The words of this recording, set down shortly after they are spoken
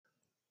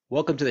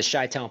Welcome to the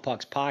Chi-Town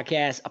Pucks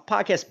podcast, a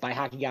podcast by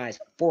hockey guys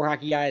for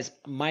hockey guys.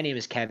 My name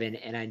is Kevin,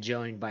 and I'm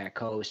joined by a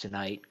co-host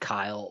tonight,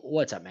 Kyle.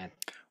 What's up, man?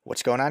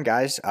 What's going on,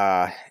 guys?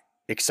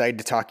 Excited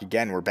to talk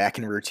again. We're back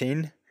in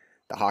routine.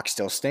 The Hawks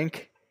still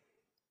stink.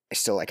 I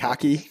still like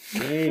hockey,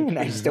 and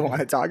I still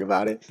want to talk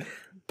about it.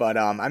 But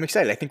I'm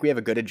excited. I think we have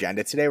a good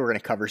agenda today. We're going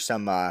to cover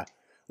some a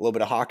little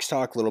bit of Hawks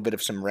talk, a little bit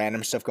of some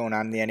random stuff going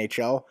on in the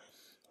NHL,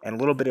 and a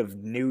little bit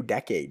of new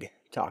decade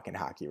talk in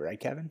hockey, right,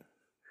 Kevin?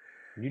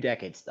 New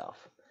decade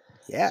stuff.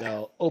 Yeah.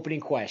 So, opening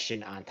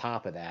question on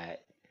top of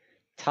that,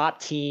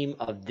 top team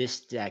of this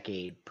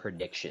decade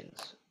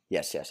predictions.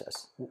 Yes.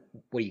 What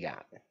do you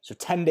got? So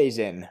 10 days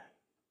in,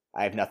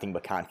 I have nothing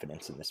but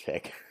confidence in this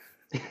pick.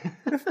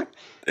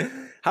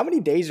 How many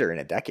days are in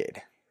a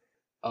decade?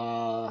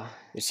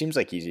 It seems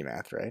like easy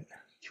math, right?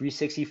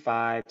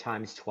 365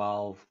 times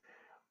 12.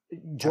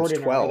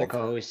 Jordan, 12. our other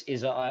co-host,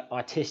 is an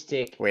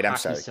autistic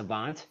hockey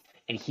savant,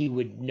 and he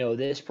would know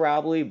this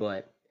probably,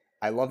 but...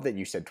 I love that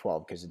you said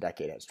 12 because a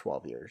decade has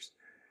 12 years.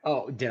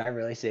 Oh, did I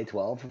really say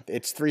 12?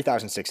 It's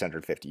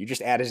 3,650. You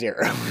just add a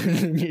zero.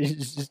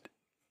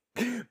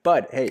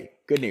 But, hey,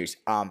 good news.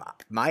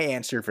 My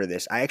answer for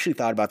this, I actually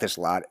thought about this a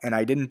lot, and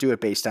I didn't do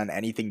it based on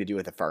anything to do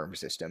with the farm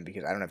system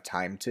because I don't have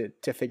time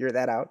to figure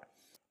that out.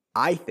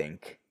 I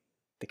think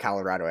the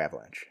Colorado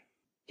Avalanche.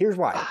 Here's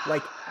why.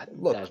 Look.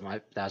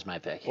 That was my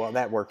pick. Well,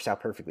 that works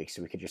out perfectly,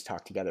 so we could just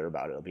talk together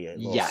about it. It'll be a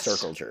little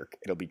circle jerk.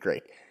 It'll be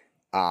great.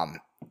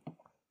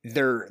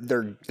 They're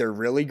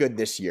really good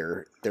this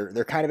year.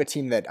 They're kind of a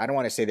team that I don't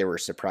want to say they were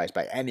surprised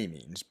by any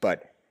means,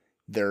 but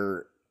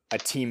they're a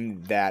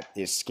team that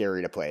is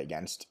scary to play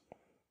against.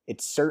 It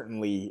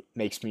certainly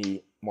makes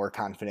me more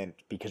confident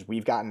because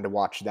we've gotten to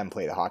watch them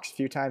play the Hawks a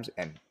few times,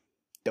 and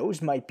those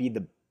might be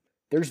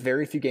there's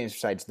very few games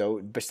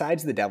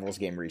besides the Devils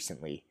game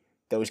recently.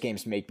 Those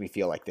games make me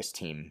feel like this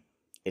team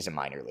is a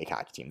minor league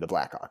hockey team, the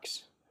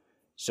Blackhawks.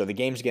 So the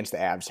games against the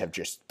Avs have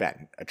just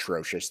been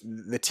atrocious.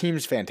 The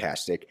team's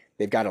fantastic.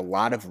 They've got a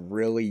lot of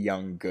really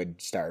young,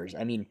 good stars.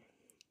 I mean,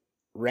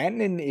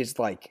 Rantanen is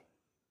like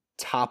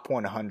top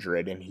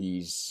 100, and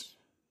he's...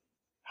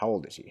 How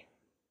old is he?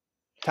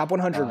 Top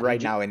 100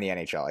 right now in the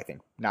NHL, I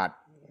think.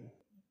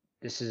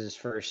 This is his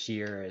first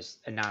year as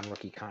a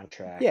non-rookie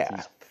contract.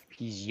 Yeah.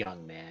 He's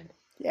young, man.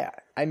 Yeah.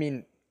 I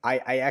mean,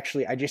 I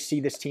just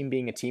see this team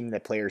being a team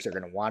that players are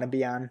going to want to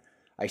be on.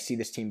 I see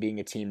this team being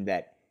a team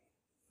that,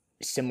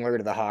 similar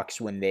to the Hawks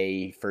when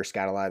they first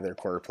got a lot of their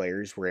core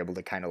players, were able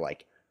to kind of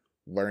like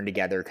learn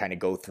together, kind of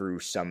go through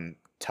some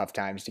tough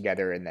times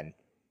together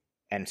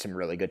and some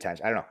really good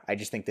times. I don't know. I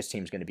just think this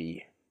team's going to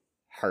be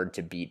hard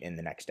to beat in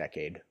the next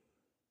decade.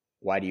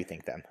 Why do you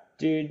think them?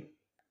 Dude,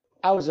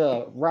 I was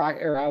a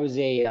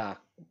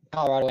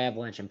Colorado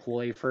Avalanche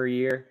employee for a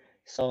year,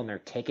 selling their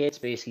tickets,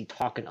 basically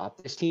talking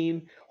up this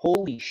team.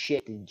 Holy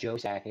shit, did Joe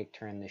Sakic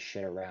turn this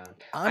shit around.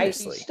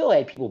 Honestly. I still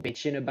had people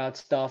bitching about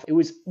stuff. It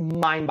was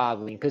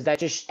mind-boggling because that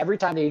just, every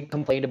time they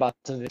complained about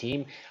some of the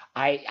team,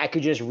 I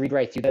could just read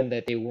right through them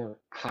that they weren't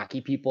hockey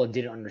people and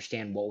didn't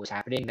understand what was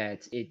happening,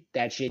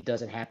 that shit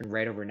doesn't happen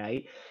right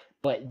overnight.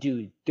 But,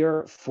 dude, there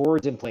are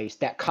forwards in place.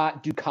 That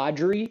dude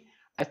Kadri,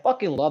 I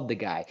fucking love the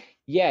guy.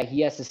 Yeah,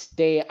 he has to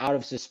stay out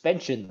of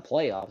suspension in the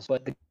playoffs,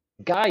 but the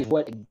guy is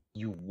what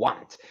you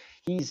want.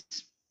 He's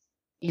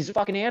a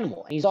fucking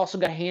animal. And he's also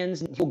got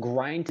hands, and he'll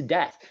grind to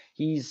death.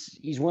 He's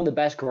one of the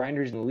best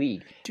grinders in the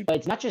league. Dude. But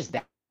it's not just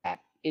that.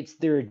 It's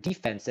their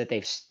defense that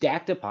they've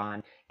stacked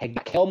upon.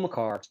 Had Kel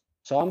McCarr.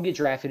 Saw him get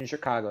drafted in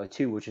Chicago,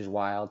 too, which is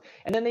wild.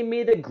 And then they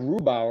made a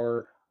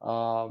Grubauer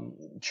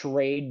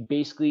trade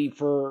basically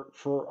for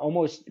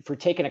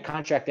taking a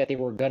contract that they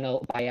were going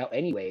to buy out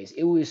anyways.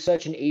 It was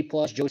such an A+.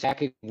 Joe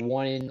Sakic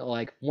won in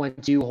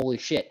 1-2. Holy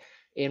shit.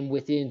 And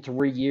within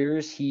 3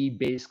 years, he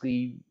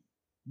basically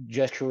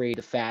just created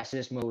the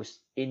fastest,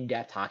 most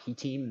in-depth hockey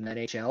team in the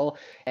NHL.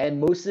 And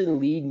most of the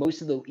league,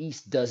 most of the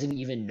East doesn't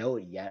even know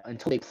it yet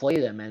until they play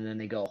them, and then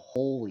they go,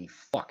 holy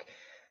fuck.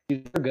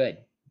 Dude, they're good.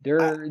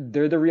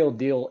 They're the real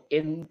deal.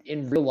 In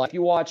real life,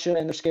 you watch them,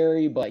 and they're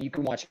scary, but you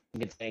can watch them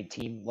against any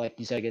team, like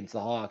you said, against the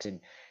Hawks,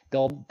 and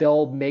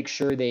they'll make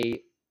sure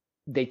they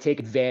take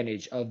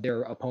advantage of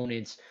their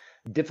opponents'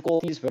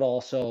 difficulties, but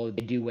also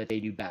they do what they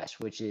do best,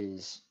 which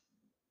is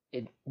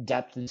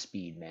depth and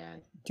speed,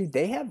 man. Dude,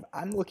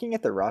 I'm looking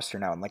at the roster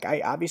now, and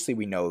obviously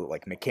we know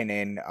like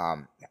McKinnon.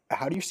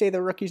 How do you say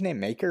the rookie's name?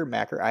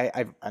 Macker.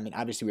 I mean,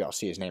 obviously we all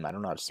see his name. I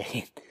don't know how to say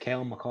it.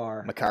 Cale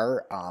McCarr.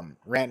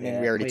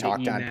 Rantanen. We already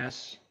talked on.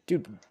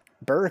 Dude,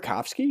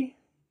 Burakovsky.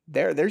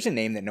 There's a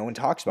name that no one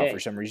talks about for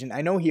some reason.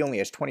 I know he only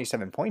has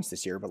 27 points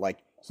this year, but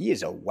he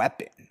is a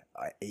weapon,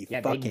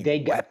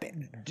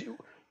 weapon.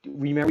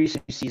 Remember, you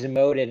said season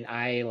mode, and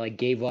I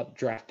gave up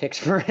draft picks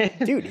for him.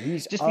 Dude,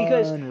 he's just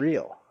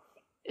unreal.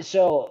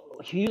 So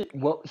he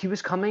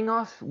was coming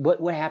off.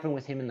 What happened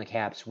with him in the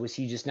Caps? Was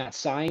he just not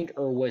signed,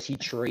 or was he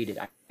traded?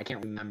 I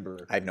can't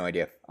remember. I have no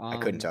idea. I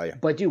couldn't tell you.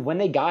 But dude, when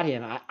they got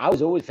him, I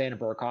was always a fan of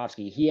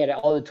Burakovsky. He had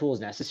all the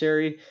tools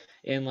necessary,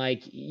 and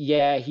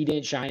he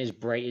didn't shine as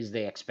bright as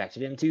they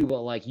expected him to,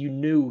 but you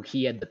knew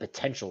he had the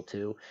potential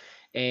to.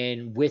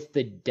 And with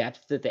the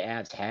depth that the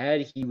Avs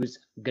had, he was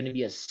going to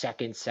be a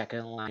second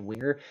line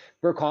winger.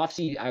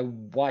 Burakovsky, I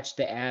watched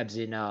the Avs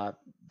in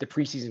the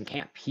preseason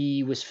camp.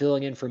 He was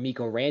filling in for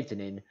Mikko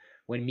Rantanen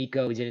when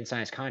Mikko didn't sign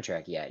his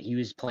contract yet. He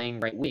was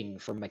playing right wing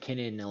for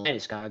McKinnon and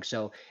Landeskog.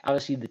 So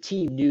obviously the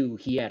team knew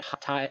he had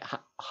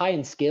high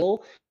in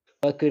skill,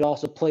 but could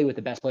also play with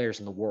the best players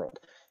in the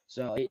world.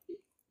 So,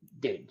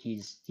 dude,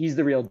 he's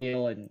the real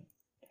deal, and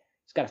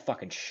he's got a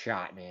fucking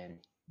shot, man.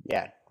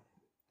 Yeah.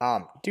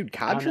 Dude,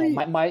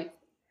 Kadri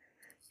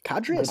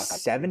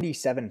has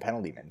 77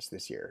 penalty minutes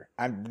this year.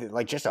 I'm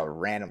like just a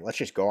random. Let's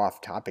just go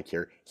off topic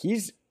here.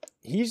 He's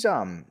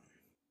leading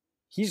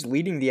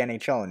the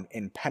NHL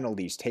in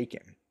penalties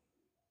taken.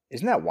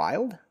 Isn't that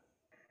wild?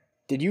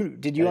 Did you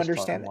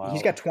understand that?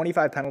 He's got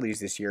 25 penalties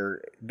this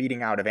year,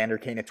 beating out Evander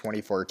Kane at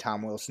 24,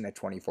 Tom Wilson at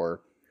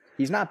 24.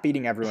 He's not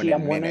beating everyone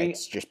in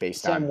minutes just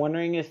based on. I'm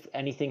wondering if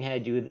anything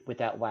had to do with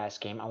that last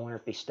game. I wonder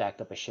if they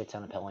stacked up a shit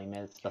ton of penalty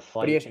minutes. The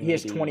fight, but he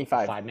has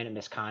 25 5-minute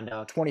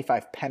misconduct.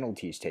 25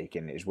 penalties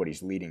taken is what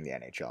he's leading the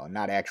NHL, and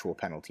not actual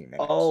penalty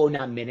minutes. Oh,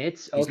 not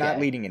minutes. He's not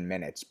leading in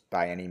minutes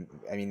by any.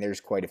 I mean, there's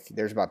quite a few.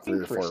 There's about 3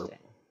 or 4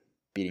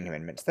 beating him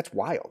in minutes. That's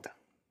wild.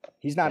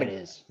 He's not.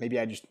 Maybe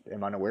I just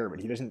am unaware, but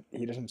he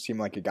doesn't seem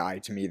like a guy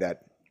to me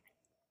that.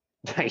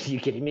 Are you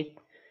kidding me?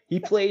 He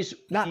plays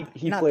not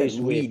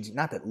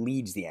that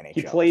leads the NHL.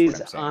 He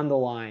plays on the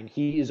line.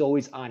 He is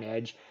always on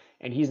edge,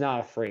 and he's not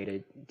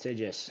afraid to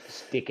just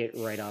stick it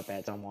right up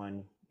at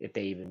someone if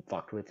they even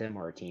fucked with him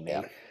or a teammate.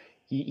 Yeah.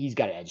 He's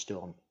got an edge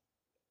to him.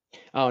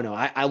 Oh no,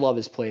 I love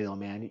his play though,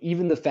 man.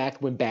 Even the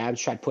fact when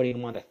Babs tried putting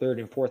him on the third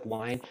and fourth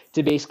line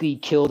to basically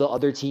kill the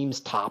other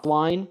team's top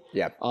line.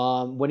 Yeah.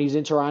 When he's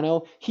in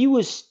Toronto, he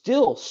was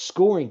still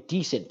scoring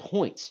decent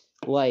points.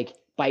 Like,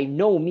 by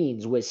no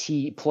means was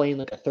he playing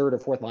like a third or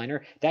fourth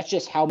liner. That's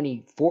just how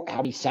many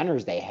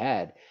centers they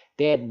had.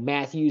 They had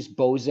Matthews,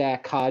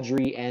 Bozak,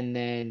 Kadri, and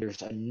then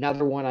there's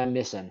another one I'm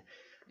missing,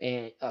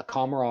 and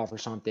Komarov or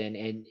something.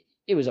 And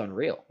it was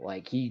unreal.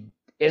 Like, he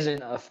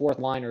isn't a fourth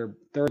liner,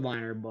 third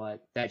liner,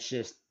 but that's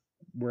just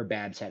where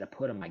Babs had to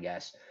put him, I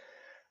guess.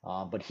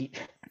 But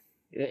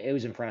it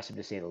was impressive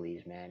to say the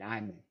least,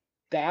 man.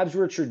 Babs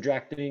were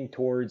trajectorying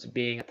towards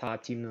being a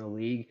top team in the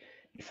league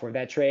before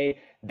that trade.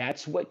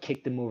 That's what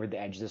kicked them over the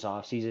edge this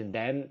offseason.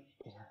 Then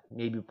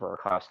maybe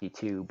Burakovsky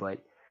too, but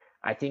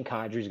I think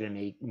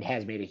Kadri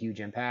has made a huge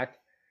impact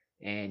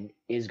and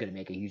is going to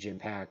make a huge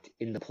impact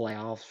in the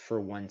playoffs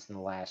for once in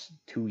the last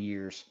 2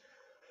 years.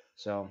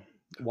 So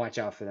watch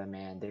out for them,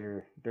 man.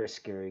 They're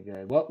scary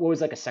good. What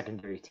was like a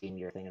secondary team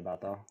you're thinking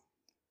about though?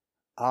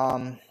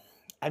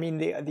 I mean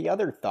the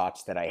other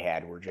thoughts that I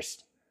had were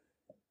just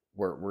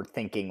we're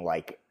thinking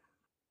like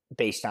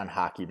based on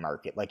hockey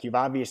market. Like, you've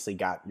obviously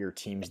got your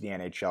teams in the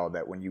NHL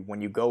that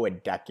when you go a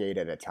decade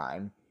at a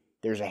time,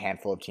 there's a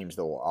handful of teams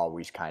that will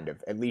always kind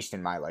of, at least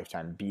in my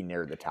lifetime, be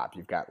near the top.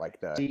 You've got like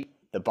the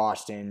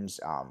Bostons.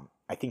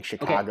 I think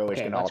Chicago is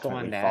going to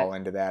ultimately fall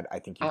into that. I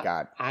think you've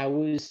got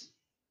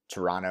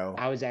Toronto.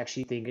 I was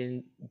actually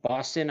thinking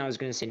Boston. I was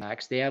going to say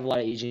next. They have a lot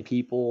of Asian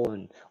people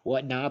and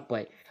whatnot,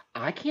 but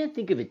I can't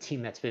think of a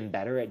team that's been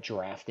better at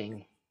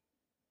drafting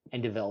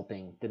and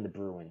developing than the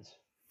Bruins.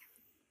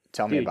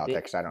 Tell me about that,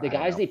 because I don't know. The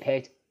guys they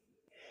picked.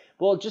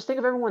 Well, just think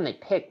of everyone they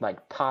picked,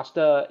 like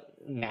Costa,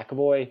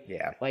 McAvoy.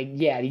 Yeah. Like,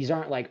 yeah, these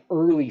aren't like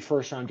early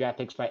first-round draft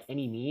picks by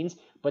any means,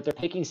 but they're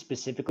picking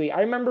specifically.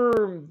 I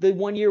remember the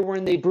one year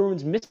when the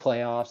Bruins missed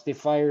playoffs, they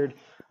fired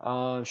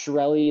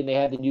Chiarelli, and they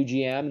had the new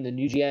GM, and the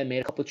new GM made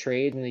a couple of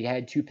trades, and they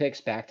had 2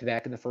 picks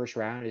back-to-back in the first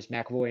round. It's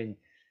McAvoy and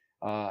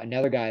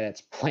another guy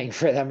that's playing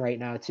for them right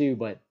now too,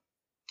 but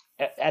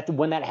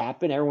when that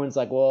happened, everyone's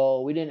like,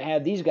 well, we didn't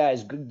have these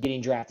guys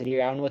getting drafted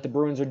here. I don't know what the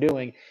Bruins are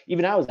doing.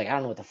 Even I was like, I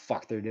don't know what the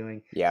fuck they're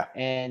doing. Yeah.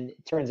 And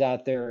it turns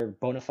out they're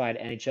bona fide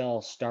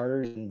NHL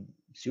starters and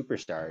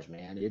superstars,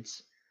 man.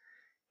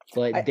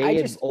 But they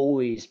have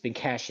always been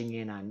cashing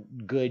in on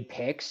good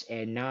picks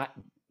and not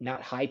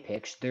high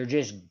picks. They're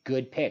just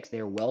good picks.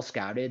 They're well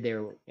scouted. They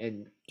were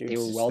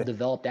well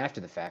developed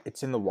after the fact.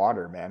 It's in the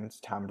water, man. It's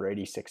Tom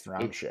Brady 6th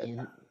round shit.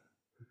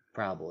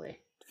 Probably.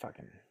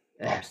 Fucking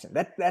Boston.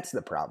 That's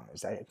the problem.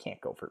 Is I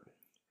can't go for.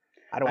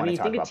 I don't want to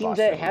talk about teams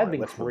Boston that have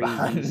anymore.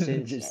 been crazy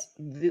since just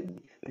the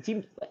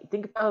team.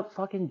 Think about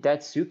fucking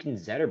Datsuk and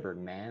Zetterberg,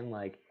 man.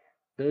 Like,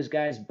 those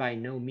guys by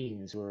no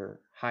means were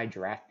high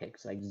draft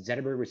picks. Like,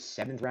 Zetterberg was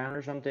 7th round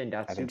or something.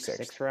 Datsuk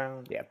 6th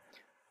round. Yeah.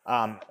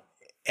 And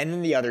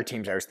then the other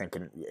teams, I was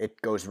thinking,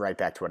 it goes right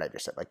back to what I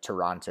just said. Like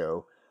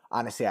Toronto.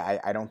 Honestly,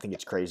 I don't think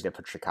it's crazy to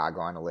put Chicago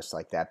on a list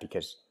like that,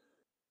 because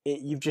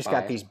you've just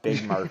got these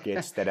big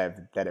markets that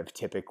have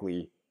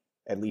typically,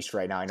 at least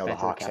right now, I know the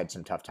Hawks had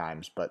some tough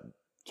times, but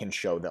can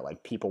show that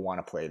like people want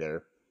to play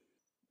there,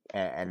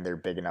 and they're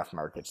big enough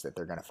markets that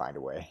they're going to find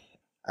a way.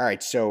 All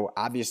right, so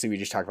obviously we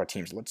just talked about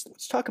teams.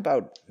 Let's talk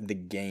about the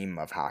game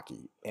of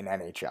hockey in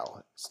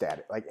NHL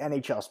like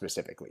NHL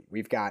specifically.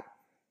 We've got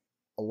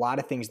a lot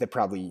of things that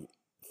probably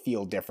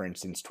feel different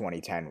since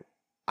 2010.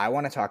 I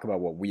want to talk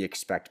about what we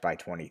expect by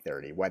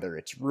 2030, whether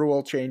it's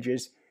rule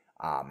changes,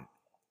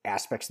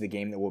 aspects of the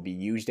game that will be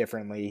used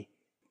differently.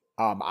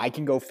 I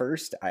can go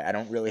first. I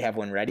don't really have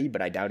one ready,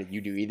 but I doubt it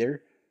you do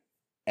either.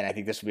 And I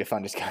think this will be a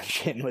fun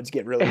discussion. Let's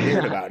get really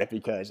weird about it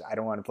because I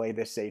don't want to play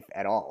this safe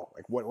at all.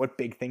 Like, what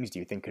big things do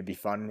you think could be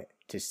fun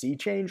to see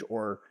change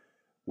or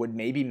would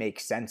maybe make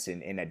sense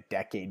in a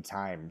decade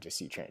time to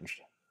see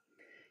changed?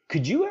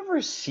 Could you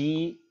ever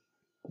see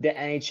the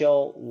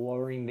NHL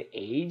lowering the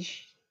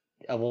age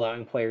of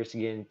allowing players to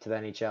get into the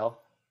NHL?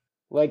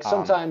 Like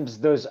sometimes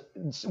those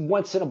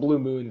once in a blue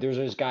moon, there's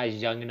those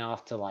guys young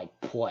enough to like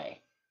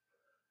play.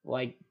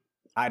 Like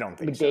I don't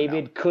think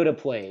McDavid so, could have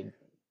played.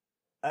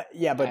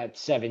 Yeah, but at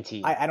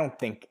 17. I don't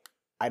think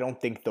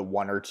the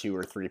 1 or 2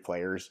 or 3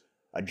 players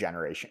a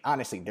generation.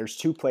 Honestly, there's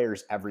 2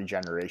 players every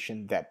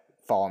generation that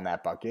fall in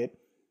that bucket.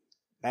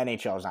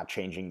 NHL is not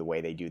changing the way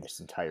they do this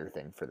entire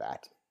thing for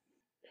that.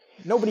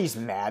 Nobody's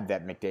mad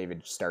that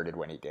McDavid started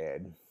when he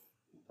did.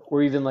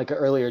 Or even like an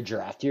earlier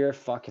draft year.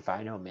 Fuck if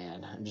I know,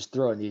 man. I'm just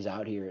throwing these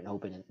out here and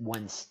hoping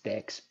one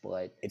sticks,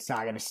 but it's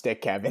not gonna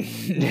stick, Kevin.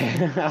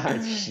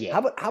 Shit.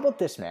 How about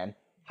this, man?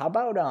 How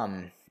about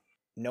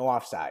no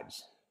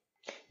offsides?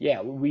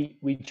 Yeah,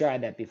 we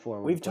tried that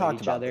before. We've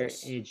talked about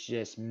this. It's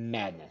just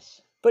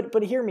madness.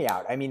 But hear me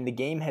out. I mean, the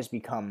game has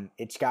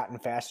it's gotten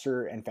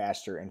faster and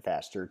faster and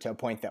faster to a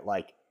point that,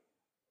 like,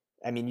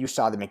 I mean, you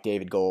saw the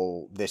McDavid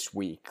goal this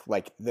week.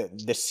 Like,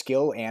 the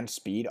skill and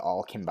speed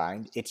all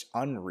combined, it's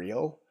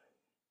unreal,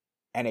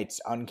 and it's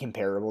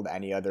uncomparable to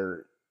any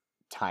other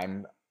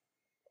time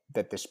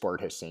that the sport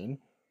has seen.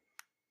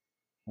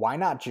 Why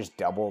not just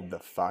double the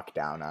fuck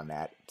down on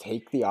that,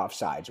 take the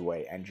offsides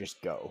away, and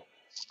just go?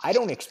 I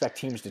don't expect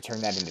teams to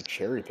turn that into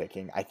cherry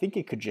picking. I think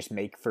it could just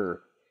make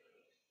for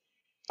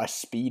a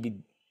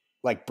speed,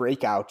 like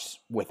breakouts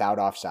without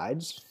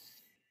offsides.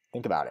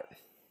 Think about it.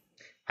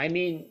 I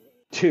mean,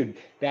 dude,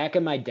 back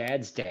in my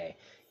dad's day,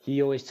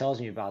 he always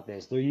tells me about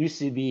this. There used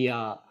to be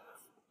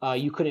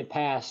you couldn't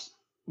pass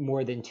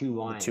more than 2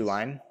 lines. 2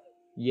 line?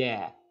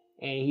 Yeah.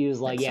 And he was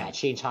like, it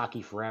changed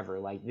hockey forever.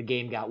 Like, the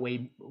game got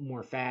way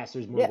more fast.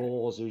 There's more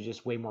goals. It was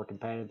just way more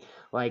competitive.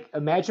 Like,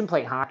 imagine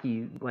playing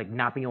hockey, like,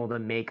 not being able to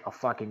make a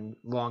fucking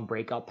long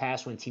breakout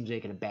pass when a team's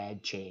making a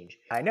bad change.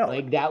 I know.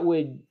 Like, that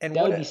would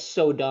be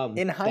so dumb.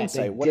 In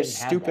hindsight, what a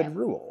stupid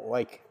rule.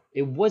 Like,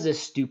 it was a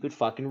stupid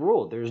fucking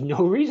rule. There's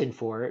no reason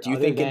for it. Do you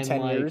think in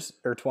 10 years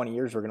or 20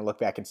 years we're going to look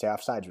back and say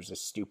offsides was a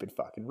stupid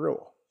fucking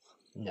rule?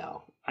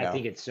 No. I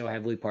think it's so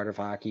heavily part of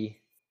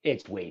hockey.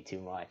 It's way too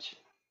much.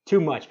 Too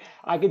much.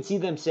 I could see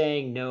them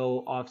saying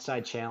no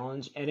offside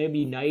challenge, and it'd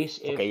be nice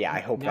if... Okay, yeah,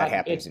 I hope that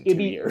happens in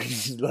 2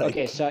 years.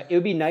 Okay, so it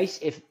would be nice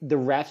if the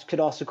refs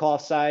could also call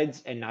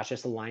offsides and not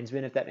just the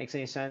linesman, if that makes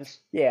any sense.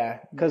 Yeah,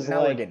 because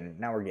now we're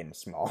getting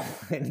small.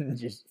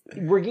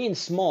 We're getting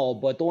small,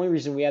 but the only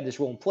reason we have this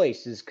rule in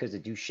place is because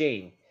of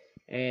Duchesne.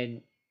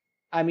 And,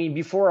 I mean,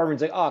 before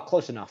everyone's like, oh,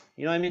 close enough.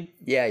 You know what I mean?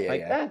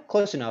 Yeah.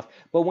 Close enough.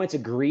 But when it's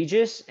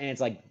egregious and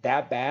it's, like,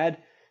 that bad...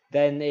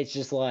 then it's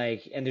just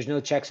like, and there's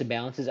no checks and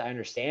balances, I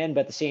understand,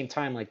 but at the same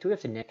time, like, do we have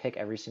to nitpick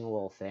every single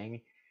little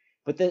thing?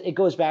 But then it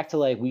goes back to,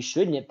 like, we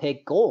should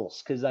nitpick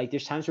goals, because, like,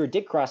 there's times where it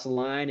did cross the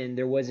line and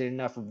there wasn't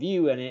enough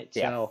review in it,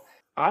 so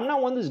I'm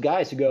not one of those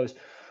guys who goes,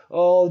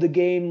 oh, the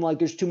game, like,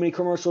 there's too many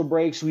commercial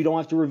breaks, we don't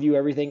have to review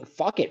everything.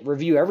 Fuck it,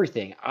 review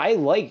everything. I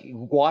like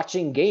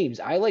watching games.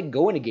 I like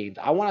going to games.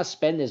 I want to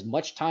spend as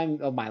much time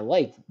of my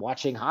life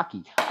watching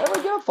hockey. I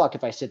don't give a fuck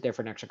if I sit there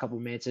for an extra couple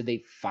of minutes and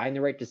they find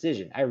the right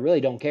decision. I really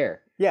don't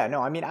care. Yeah,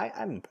 no, I mean,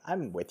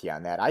 I'm with you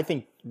on that. I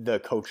think the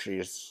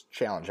coach's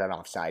challenge on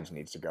offsides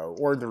needs to go,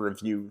 or the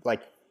review.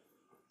 Like,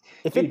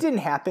 if it didn't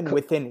happen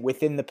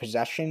within the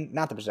possession,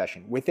 not the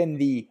possession, within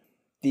the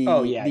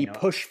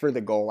push for the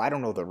goal. I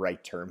don't know the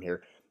right term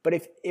here. But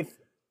if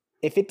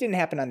it didn't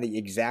happen on the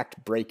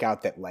exact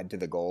breakout that led to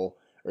the goal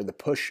or the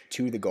push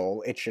to the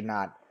goal, it should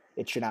not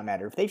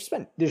matter. If they've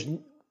spent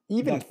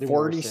even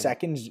 40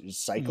 seconds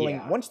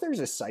cycling, once there's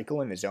a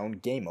cycle in the zone,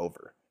 game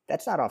over.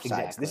 That's not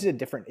offsides.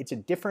 Exactly. It's a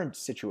different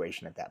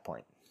situation at that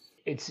point.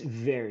 It's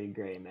very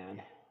gray,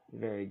 man.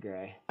 Very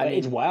gray. I mean,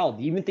 it's wild.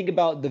 You even think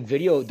about the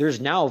video. There's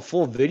now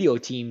full video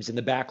teams in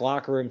the back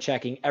locker room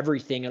checking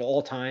everything at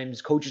all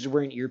times. Coaches are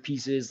wearing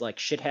earpieces. Like,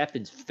 shit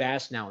happens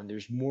fast now, and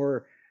there's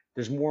more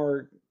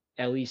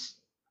at least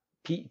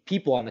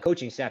people on the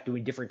coaching staff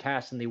doing different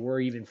tasks than they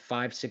were even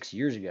 5-6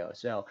 years ago.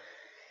 So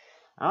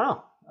I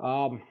don't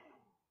know.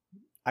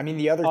 I mean,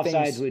 the other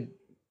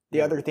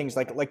things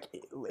like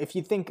if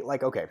you think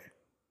like, okay,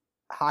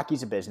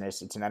 hockey's a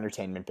business, it's an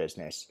entertainment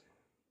business.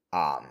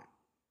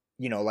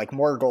 Like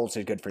more goals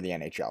is good for the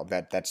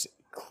NHL. That's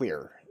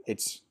clear.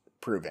 It's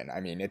proven. I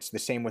mean, it's the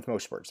same with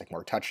most sports. Like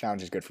more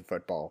touchdowns is good for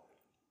football.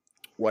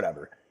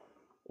 Whatever.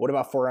 What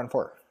about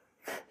 4-on-4?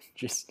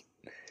 Just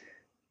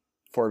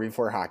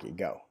 4v4 hockey,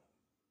 go.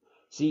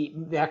 See,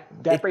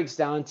 that breaks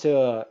down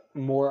to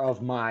more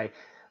of my,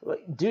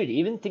 dude,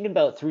 even thinking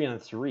about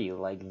 3-on-3,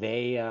 like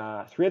they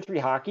 3-on-3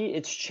 hockey,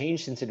 it's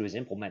changed since it was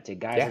implemented.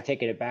 Guys are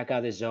taking it back out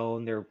of the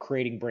zone, they're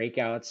creating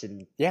breakouts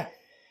and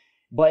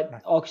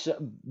but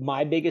also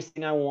my biggest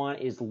thing I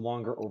want is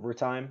longer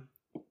overtime.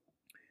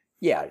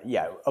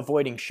 Yeah,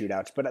 avoiding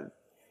shootouts, but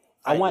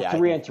I want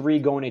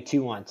 3-on-3 going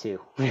to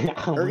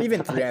 2-on-2. Or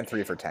even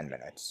 3-on-3 for 10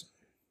 minutes.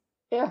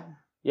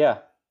 Yeah.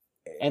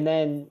 And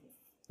then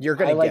you're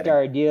gonna. I liked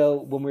our idea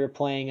when we were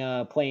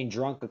playing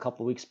drunk a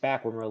couple of weeks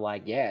back when we were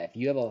like, yeah,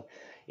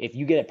 if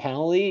you get a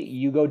penalty,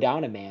 you go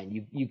down a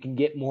man. You can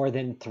get more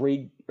than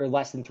 3 or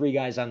less than 3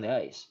 guys on the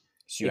ice.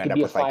 So you it end could up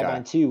be with a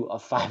 5-on-2, a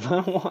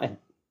 5-on-1.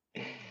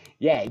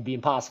 Yeah, it'd be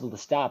impossible to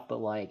stop, but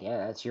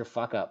that's your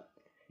fuck up.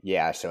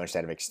 Yeah, so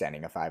instead of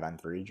extending a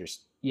 5-on-3,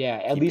 just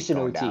at least an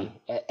OT.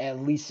 At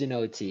least an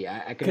OT.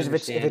 I can understand.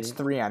 Because if it's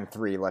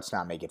 3-on-3, let's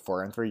not make it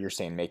 4-on-3. You're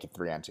saying make it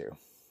 3-on-2.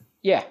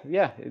 Yeah.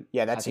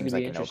 That seems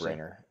like a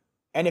no-brainer.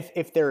 And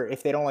if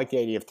they don't like the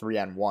idea of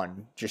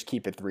 3-on-1, just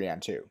keep it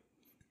 3-on-2.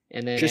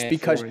 And then just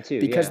because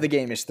the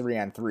game is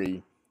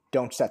 3-on-3,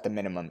 don't set the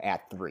minimum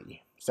at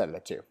 3. Set it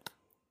at 2.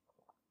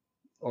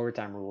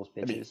 Overtime rules,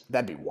 bitches.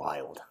 That'd be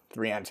wild.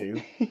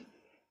 3-on-2.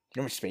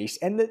 No space.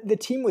 And the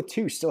team with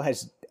 2 still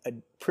has a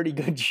pretty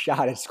good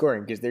shot at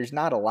scoring because there's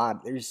not a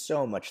lot. There's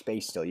so much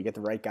space still. You get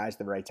the right guys at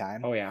the right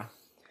time. Oh, yeah.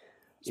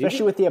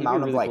 Especially with the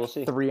amount of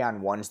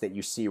 3-on-1s that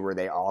you see where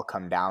they all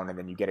come down and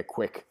then you get a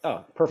quick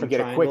perfect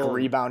a quick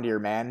rebound to your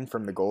man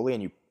from the goalie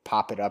and you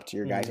pop it up to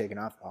your guy taking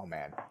off. Oh,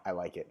 man. I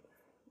like it.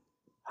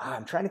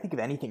 I'm trying to think of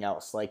anything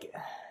else.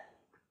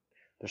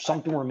 There's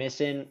something we're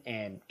missing,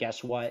 and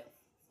guess what?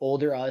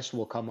 Older us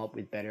will come up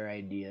with better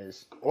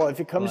ideas. Well, if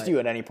it comes to you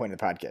at any point in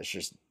the podcast,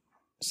 just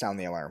sound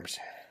the alarms.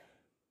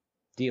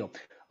 Deal.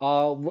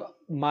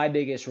 My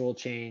biggest rule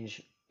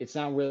change, it's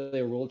not really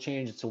a rule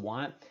change, it's a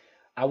want.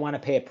 I want to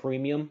pay a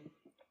premium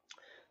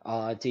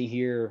to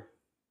hear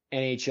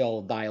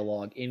NHL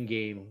dialogue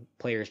in-game,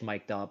 players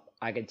mic'd up.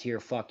 I get to hear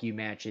fuck you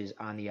matches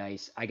on the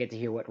ice. I get to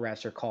hear what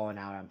refs are calling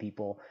out on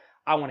people.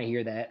 I want to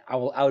hear that. I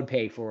would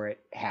pay for it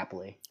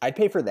happily. I'd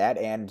pay for that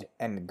and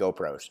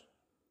GoPros.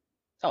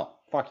 Oh,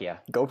 fuck yeah.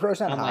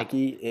 GoPros on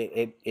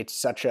hockey, it's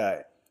such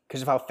a...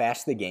 Because of how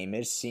fast the game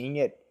is, seeing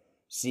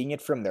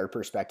it from their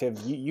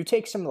perspective, you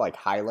take some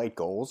highlight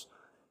goals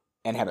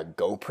and have a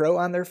GoPro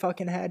on their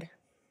fucking head.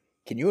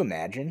 Can you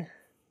imagine?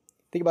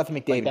 Think about the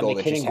McDavid goal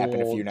that just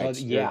happened a few nights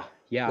ago.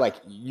 Yeah.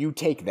 You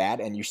take that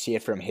and you see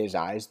it from his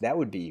eyes, that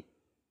would be...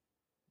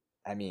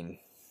 I mean...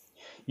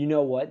 You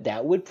know what?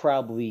 That would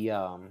probably...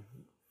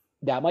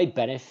 that might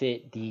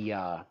benefit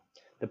the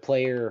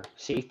player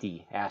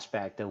safety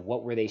aspect of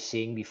what were they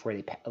seeing before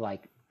they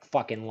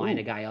fucking line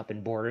a guy up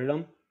and boarded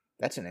him.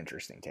 That's an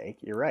interesting take.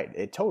 You're right.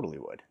 It totally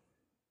would.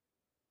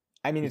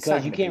 I mean,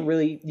 because you can't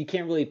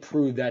really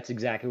prove that's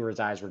exactly where his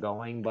eyes were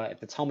going. But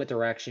if it's helmet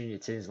direction,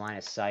 it's in his line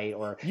of sight,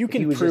 or you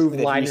can prove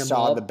that he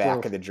saw the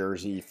back of the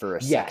jersey for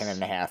a second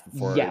and a half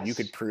before. Yes. You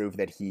could prove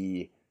that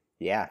he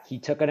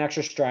took an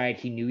extra stride.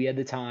 He knew he had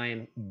the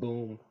time.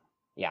 Boom.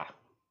 Yeah.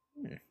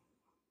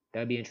 That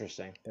would be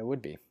interesting. That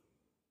would be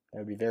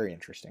very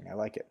interesting. I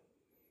like it.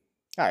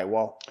 All right.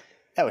 Well,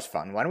 that was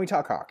fun. Why don't we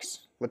talk Hawks?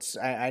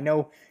 I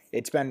know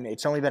it's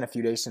only been a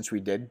few days since we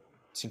did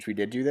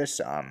do this.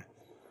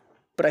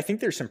 But I think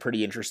there's some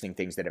pretty interesting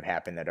things that have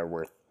happened that are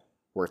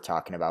worth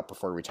talking about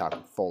before we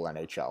talk full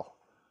NHL.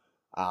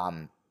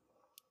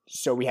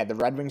 So we had the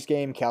Red Wings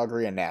game,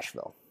 Calgary and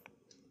Nashville.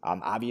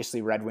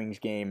 Obviously, Red Wings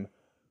game,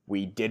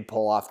 we did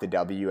pull off the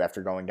W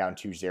after going down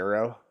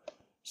 2-0.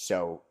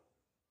 So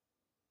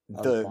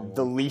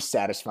the least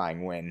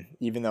satisfying win,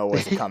 even though it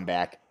was a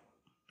comeback,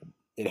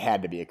 it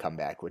had to be a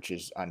comeback, which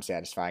is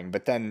unsatisfying.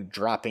 But then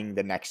dropping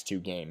the next 2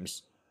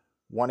 games,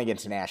 one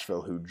against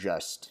Nashville, who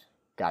just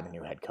got a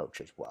new head coach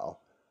as well.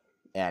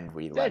 And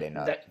we let in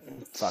a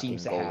fucking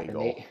goalie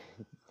goal.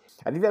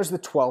 I think that was the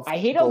 12th. I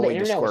hate how the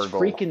internet was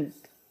freaking...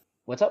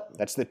 What's up?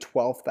 That's the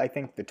 12th, I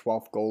think, the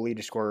 12th goalie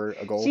to score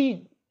a goal.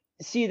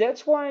 See,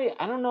 that's why,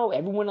 I don't know,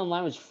 everyone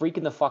online was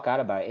freaking the fuck out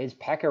about it. His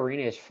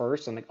Pecorino is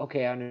first. I'm like,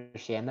 okay, I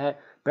understand that.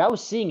 But I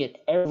was seeing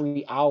it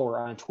every hour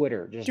on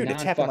Twitter. Just dude,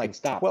 it's happened like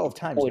 12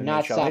 times in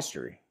NHL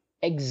history.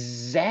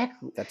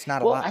 Exactly. That's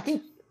not a lot.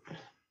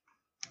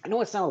 I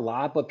know it's not a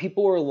lot, but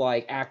people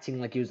were acting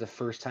like it was the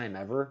first time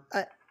ever.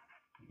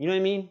 You know what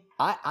I mean?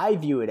 I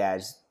view it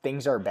as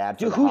things are bad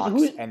for the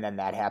Hawks, and then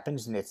that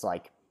happens, and it's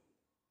like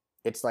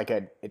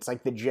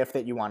the GIF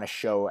that you want to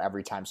show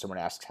every time someone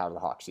asks how the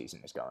Hawks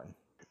season is going.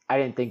 I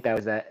didn't think that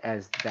was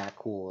that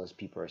cool as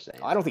people are saying.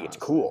 I don't think it's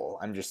cool.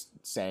 I'm just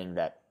saying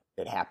that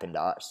it happened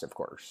to us, of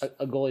course.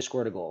 A goalie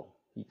scored a goal.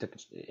 He took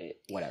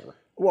whatever.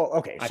 Well,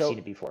 okay. I've seen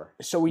it before.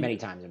 Many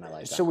times in my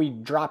life. So we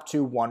dropped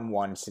to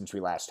 1-1 since we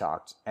last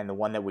talked, and the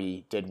one that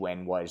we did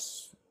win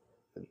was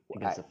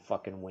against the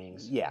fucking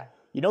Wings. Yeah.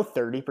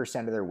 30%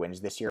 of their wins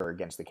this year are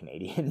against the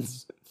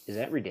Canadians. Is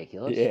that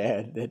ridiculous?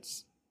 Yeah,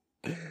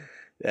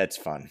 that's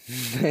fun.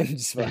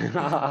 It's fun.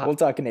 We'll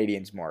talk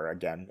Canadians more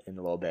again in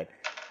a little bit.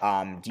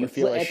 Do you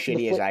feel as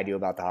shitty as I do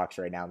about the Hawks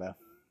right now, though?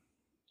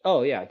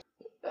 Oh, yeah.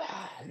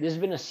 This has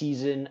been a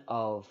season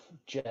of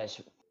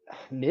just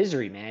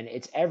misery, man.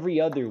 It's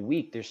every other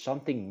week. There's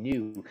something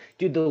new.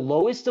 Dude, the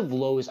lowest of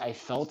lows I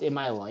felt in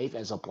my life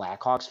as a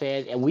Blackhawks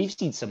fan, and we've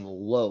seen some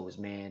lows,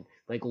 man.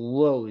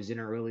 Lows in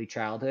our early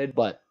childhood,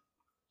 but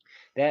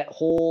that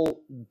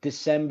whole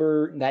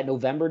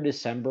November,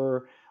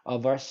 December,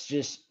 of us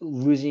just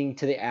losing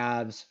to the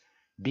Avs,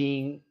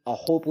 being a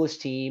hopeless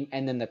team,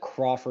 and then the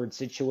Crawford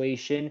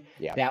situation.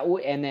 Yeah.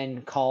 And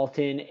then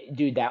Colliton,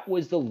 dude, that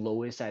was the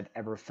lowest I've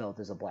ever felt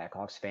as a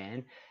Blackhawks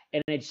fan.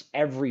 And it's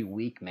every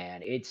week,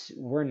 man.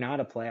 We're not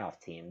a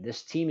playoff team.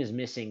 This team is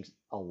missing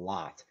a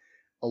lot,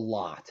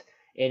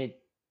 and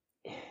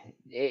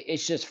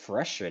it's just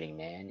frustrating,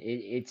 man.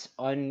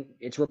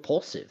 It's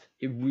repulsive.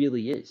 It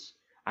really is.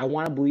 I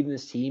want to believe in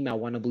this team. I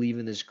want to believe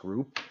in this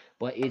group,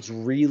 but it's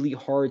really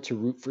hard to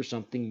root for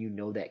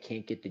something that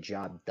can't get the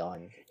job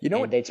done. You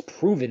know and it's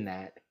proven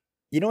that.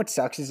 You know what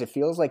sucks is it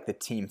feels like the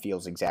team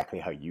feels exactly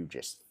how you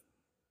just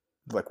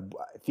it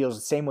feels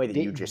the same way that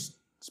you just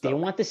spoke. They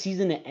want the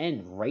season to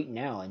end right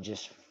now and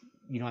just,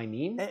 you know what I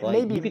mean? And Like,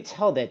 maybe you could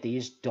tell that they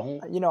just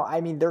don't.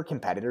 They're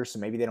competitors, so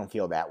maybe they don't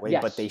feel that way,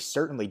 but they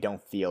certainly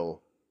don't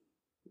feel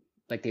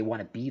like they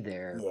want to be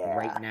there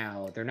right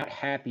now. They're not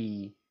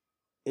happy.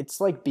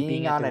 It's like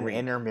being on an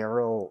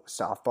intramural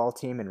softball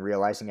team and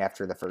realizing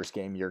after the first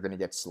game you're going to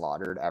get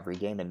slaughtered every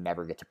game and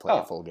never get to play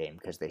a full game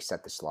because they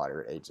set the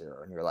slaughter at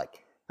 8-0. And you're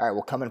like, all right,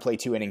 we'll come and play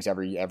 2 innings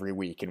every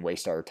week and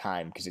waste our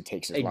time because it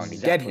takes us long to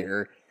get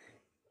here.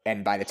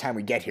 And by the time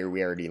we get here,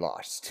 we already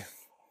lost.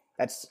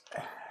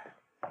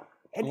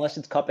 Unless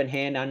it's cup in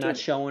hand, I'm not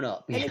showing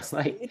up. It's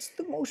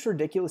the most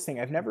ridiculous thing.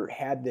 I've never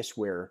had this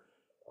where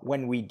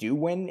when we do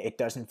win, it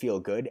doesn't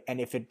feel good.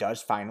 And if it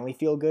does finally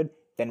feel good,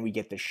 then we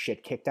get the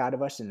shit kicked out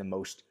of us in the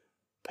most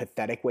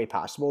pathetic way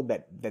possible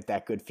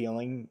that good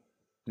feeling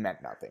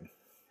meant nothing.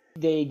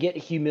 They get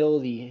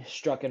humility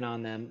struck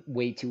on them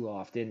way too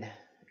often,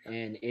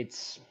 and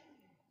it's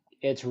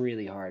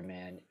really hard,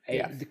 man.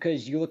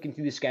 Because you're looking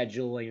through the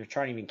schedule and you're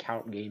trying to even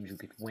count games you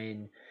could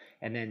win,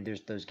 and then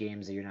there's those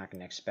games that you're not going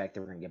to expect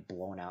that we're going to get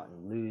blown out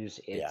and lose.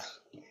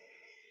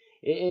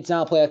 It's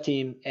not a playoff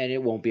team, and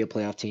it won't be a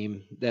playoff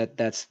team.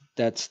 That's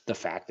the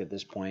fact at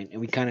this point, and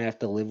we kind of have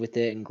to live with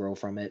it and grow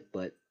from it.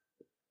 But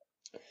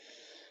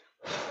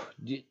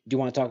do you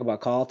want to talk about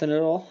Colliton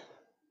at all?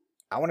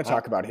 I want to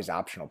talk about his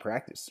optional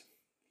practice.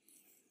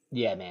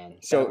 Yeah, man.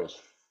 That was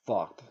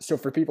fucked. So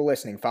for people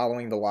listening,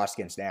 following the loss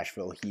against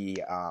Nashville, he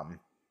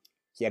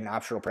had an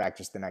optional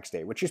practice the next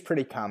day, which is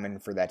pretty common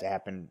for that to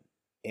happen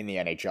in the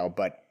NHL.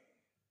 But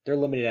they're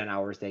limited on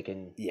hours they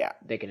can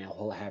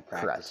have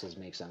practices. Correct.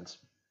 Makes sense.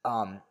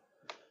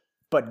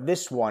 But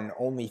this one,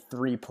 only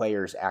 3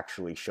 players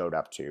actually showed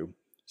up to.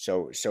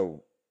 So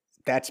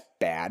that's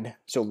bad.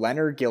 So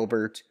Lehner,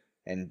 Gilbert,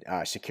 and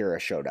Sekera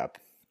showed up.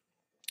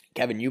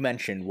 Kevin, you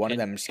mentioned one of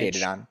them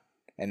skated on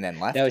and then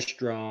left. That was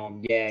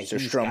Strome. Yeah, so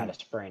he's got a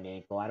sprained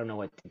ankle. I don't know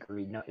what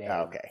degree. No,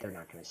 okay. They're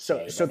not going to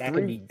say. So that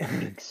could be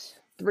weeks.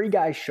 3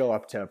 guys show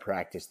up to a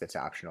practice that's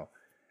optional.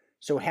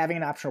 So having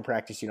an optional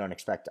practice, you don't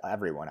expect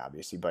everyone,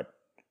 obviously. But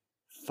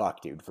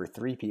fuck, dude, for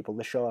 3 people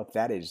to show up,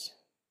 that is...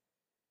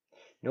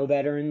 No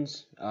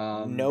veterans.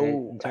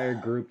 The entire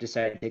group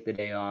decided to take the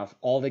day off.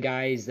 All the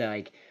guys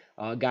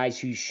guys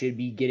who should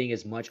be getting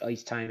as much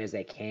ice time as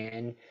they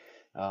can,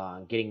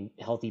 getting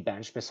healthy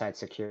bench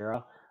besides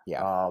Sekera.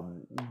 Yeah.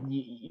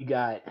 You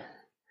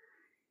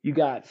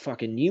got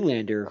fucking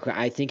Nylander.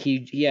 I think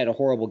he had a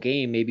horrible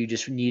game. Maybe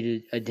just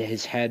needed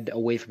his head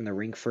away from the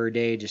rink for a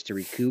day just to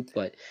recoup.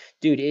 But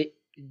dude,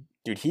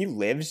 he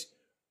lives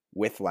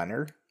with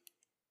Lehner.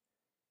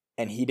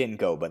 And he didn't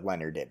go, but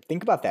Lehner did.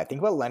 Think about that.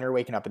 Think about Lehner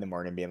waking up in the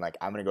morning and being like,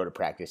 I'm going to go to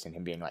practice, and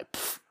him being like,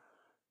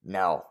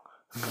 no.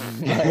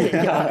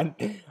 Are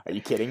you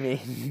kidding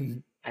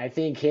me? I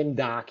think him,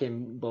 Doc,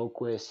 and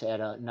Boquist had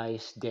a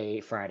nice day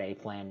Friday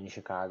planned in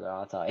Chicago,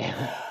 I'll tell you.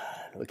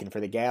 Looking for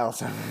the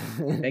gals.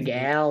 The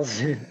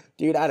gals.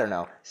 Dude, I don't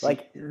know.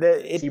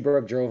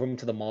 Seabrook drove him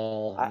to the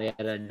mall. And they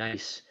had a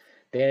nice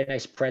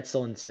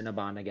pretzel and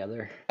Cinnabon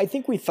together. I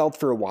think we felt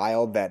for a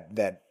while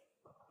that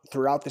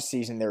throughout the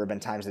season, there have been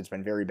times it's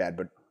been very bad,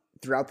 but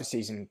throughout the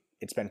season,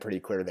 it's been pretty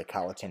clear that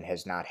Colliton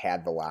has not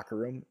had the locker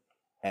room,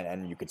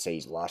 and you could say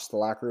he's lost the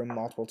locker room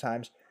multiple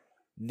times.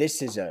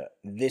 This is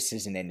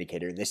an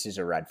indicator. This is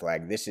a red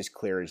flag. This is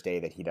clear as day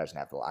that he doesn't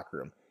have the locker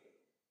room.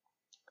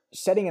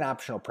 Setting an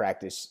optional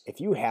practice, if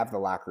you have the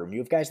locker room, you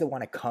have guys that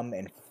want to come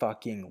and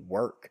fucking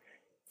work.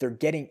 They're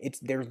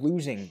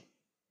losing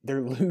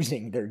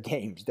their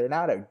games. They're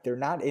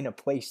not in a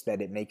place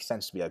that it makes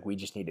sense to be like, we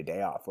just need a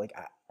day off.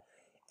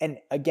 And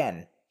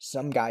again,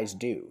 some guys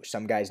do.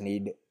 Some guys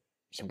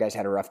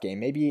had a rough game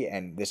maybe,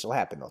 and this will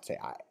happen. They'll say,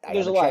 I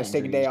There's a lot of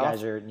take a day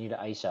off. Guys need to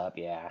ice up,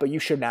 yeah. But you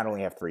should not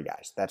only have 3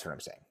 guys. That's what I'm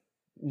saying.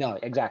 No,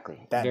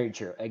 exactly. Very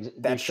true.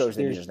 That shows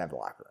that he doesn't have the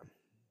locker room.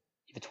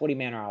 If a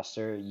 20-man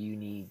roster,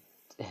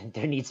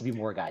 there needs to be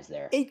more guys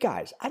there. 8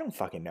 guys. I don't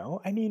fucking know.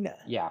 I mean,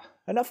 yeah,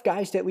 enough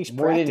guys to at least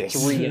more practice.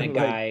 More than 3 in a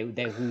guy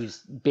who's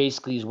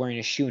basically wearing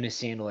a shoe and a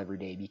sandal every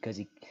day because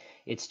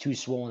it's too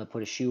swollen to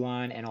put a shoe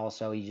on, and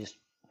also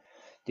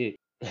dude,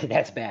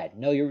 that's bad.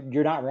 No,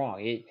 you're not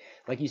wrong.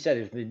 Like you said,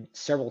 there's been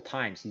several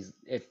times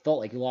it felt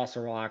like he lost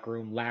the locker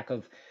room.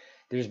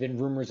 There's been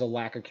rumors of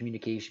lack of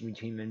communication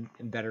between him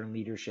and veteran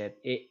leadership.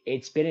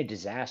 It's been a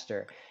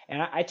disaster.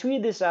 And I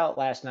tweeted this out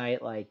last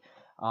night.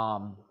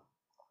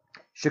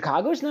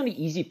 Chicago's not an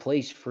easy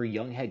place for a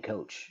young head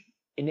coach.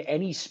 in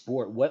any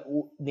sport,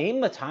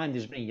 name a time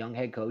there's been a young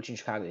head coach in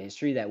Chicago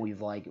history that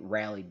we've like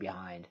rallied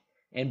behind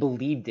and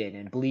believed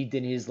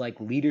in his like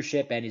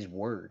leadership and his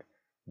word.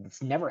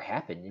 It's never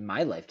happened in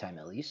my lifetime,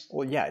 at least.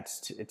 Well, yeah,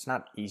 it's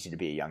not easy to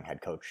be a young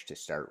head coach to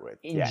start with.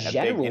 In Yeah,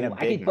 general, I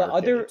think, but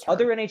other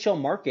NHL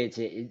markets,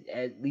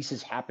 at least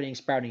is happening,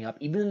 sprouting up.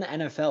 Even in the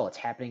NFL, it's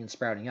happening and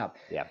sprouting up.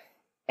 Yeah.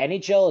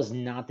 NHL is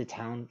not the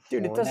town for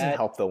Dude, it doesn't that.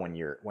 help though when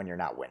you're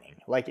not winning.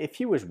 Like if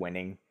he was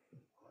winning,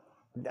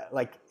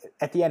 like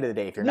at the end of the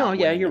day, if you're not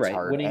winning, you're it's right.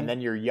 hard. Winning, and then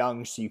you're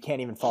young, so you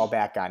can't even fall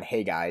back on,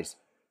 hey guys,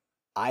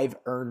 I've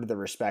earned the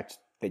respect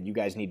that you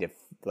guys need to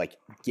like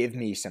give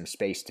me some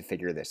space to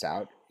figure this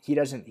out. He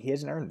hasn't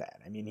earned that.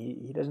 I mean,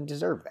 he doesn't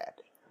deserve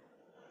that.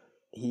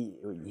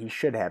 He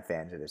should have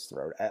fans at his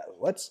throat.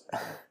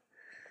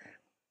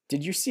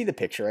 Did you see the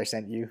picture I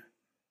sent you?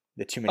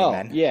 The too many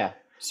men. Yeah.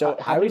 So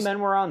how many men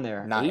were on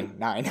there? Nine.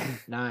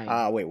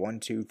 Nine. Wait, 1,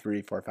 2,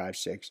 3, 4, 5,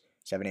 6,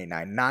 7, 8,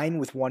 9. 9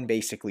 with one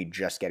basically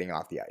just getting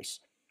off the ice.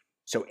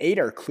 So 8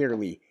 are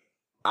clearly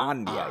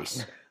on the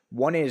ice.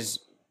 One is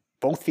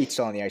both feet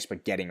still on the ice,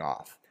 but getting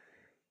off,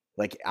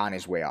 like on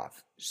his way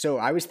off. So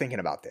I was thinking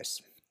about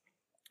this.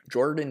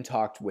 Jordan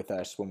talked with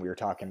us when we were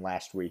talking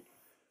last week,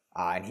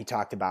 and he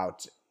talked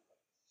about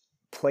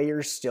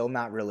players still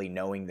not really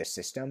knowing the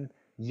system.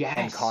 Yes.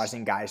 And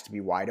causing guys to be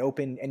wide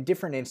open, and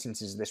different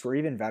instances of this where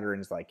even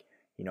veterans like,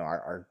 you know,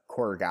 our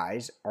core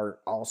guys are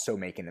also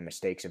making the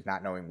mistakes of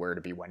not knowing where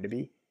to be, when to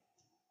be.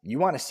 You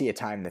want to see a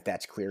time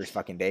that's clear as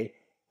fucking day.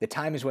 The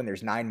time is when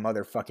there's 9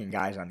 motherfucking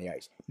guys on the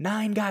ice.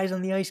 9 guys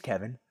on the ice,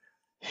 Kevin.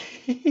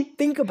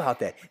 Think about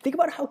that. Think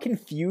about how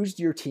confused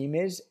your team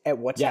is at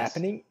what's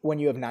happening when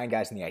you have 9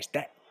 guys on the ice.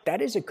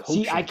 That is a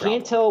coaching problem. problem.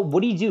 Can't tell.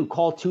 What do you do?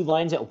 Call 2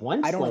 lines at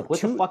once? I don't know.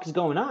 What the fuck is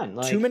going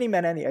on? Too many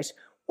men on the ice.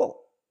 Well,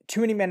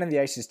 too many men on the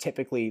ice is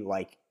typically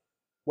like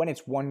when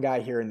it's one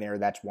guy here and there,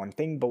 that's one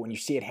thing. But when you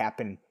see it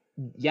happen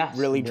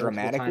really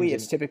dramatically,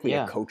 it's typically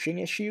a coaching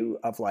issue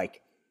of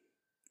like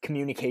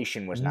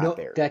communication was not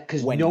there.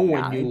 Because no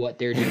one knew what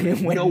they're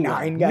doing. When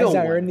 9 guys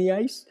are in the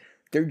ice,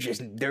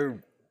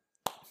 they're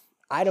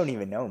I don't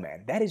even know,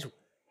 man. That is,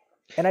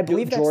 and I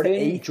believe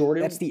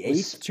that's the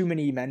eighth too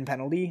many men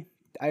penalty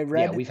I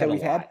read we've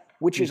had,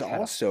 which is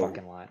also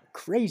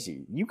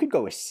crazy. You could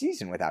go a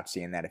season without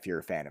seeing that if you're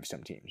a fan of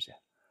some teams.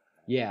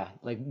 Yeah,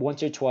 like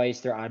once or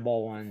twice, they're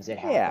oddball ones. It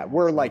happens. Yeah,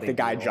 we're like the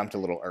guy jumped a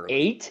little early.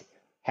 8,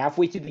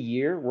 halfway through the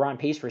year, we're on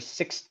pace for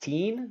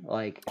 16.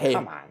 Like,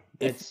 come on.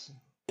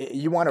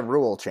 You want a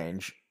rule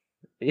change.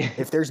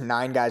 If there's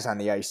 9 guys on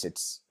the ice,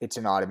 it's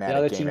an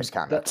automatic game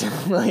misconduct.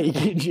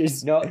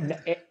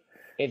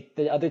 If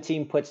the other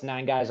team puts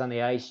 9 guys on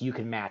the ice, you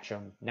can match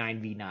them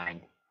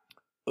 9v9.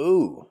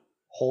 Ooh.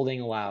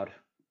 Holding allowed.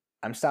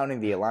 I'm sounding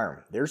the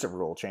alarm. There's a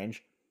rule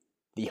change.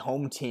 The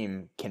home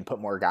team can put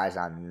more guys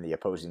on than the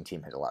opposing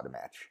team has allowed to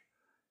match.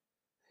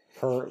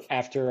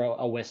 After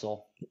a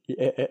whistle.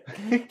 Yeah.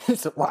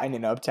 It's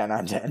lining up 10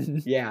 on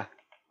 10. Yeah.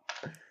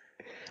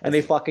 And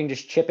they fucking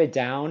just chip it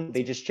down.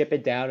 They just chip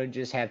it down and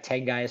just have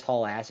 10 guys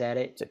haul ass at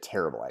it. It's a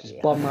terrible idea.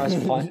 Just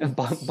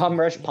bum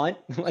rush punt.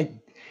 Like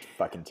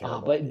fucking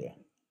terrible but, idea.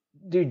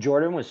 Dude,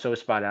 Jordan was so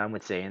spot on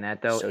with saying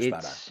that though.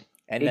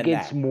 It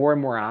gets more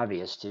and more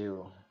obvious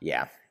too.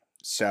 Yeah.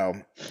 So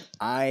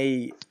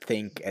I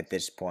think at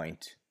this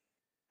point,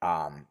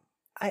 I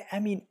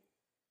mean,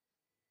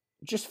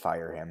 just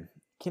fire him.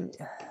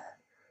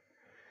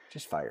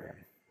 Just fire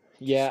him.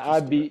 Yeah,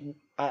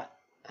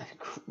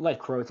 let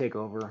Crow take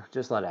over.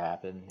 Just let it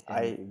happen. And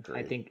I agree.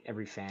 I think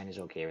every fan is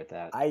okay with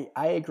that. I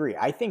agree.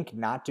 I think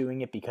not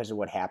doing it because of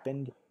what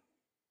happened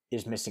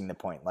is missing the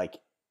point. Like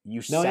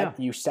you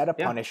set a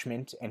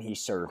punishment and he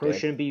served Crow it.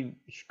 Shouldn't be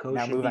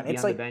on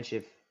the bench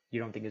if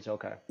you don't think it's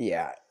okay.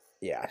 Yeah.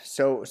 Yeah.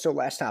 So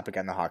last topic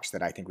on the Hawks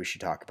that I think we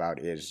should talk about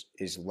is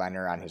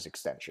Lehner on his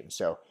extension.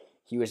 So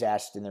he was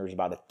asked, and there was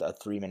about a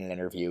 3-minute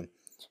interview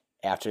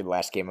after the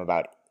last game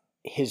about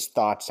his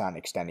thoughts on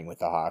extending with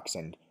the Hawks,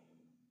 and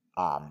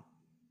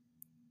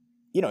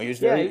he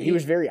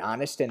was very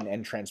honest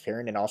and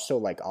transparent, and also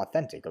like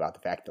authentic about the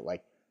fact that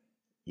like,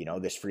 you know,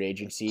 this free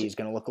agency is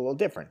going to look a little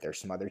different.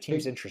 There's some other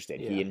teams interested.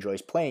 Yeah. He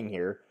enjoys playing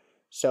here.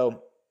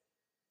 So,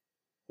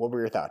 what were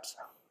your thoughts?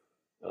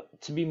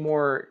 To be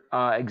more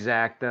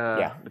exact,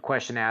 the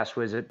question asked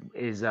was,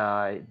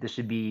 this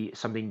should be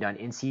something done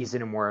in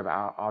season and more of an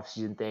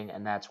off-season thing,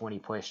 and that's when he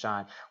pushed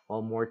on.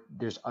 Well,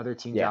 there's other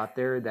teams out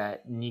there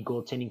that need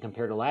goaltending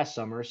compared to last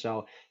summer,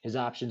 so his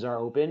options are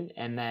open.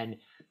 And then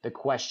the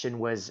question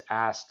was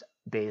asked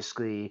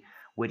basically,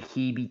 would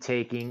he be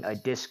taking a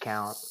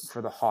discount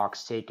for the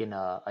Hawks taking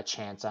a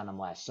chance on him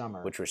last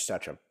summer? Which was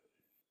such a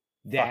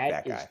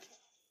that guy.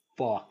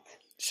 Fucked.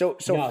 So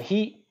no,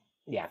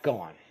 go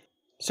on.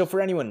 So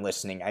for anyone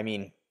listening, I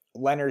mean,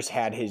 Lehner's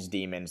had his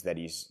demons that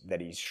he's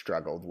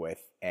struggled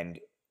with, and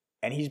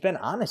he's been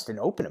honest and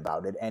open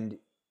about it, and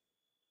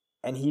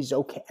he's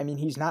okay. I mean,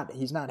 he's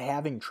not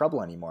having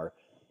trouble anymore.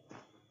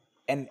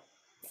 And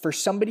for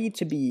somebody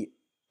to be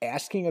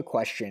asking a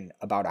question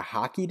about a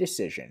hockey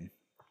decision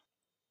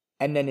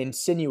and then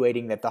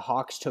insinuating that the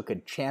Hawks took a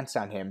chance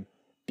on him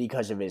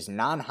because of his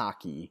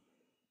non-hockey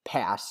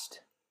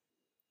past,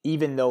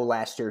 even though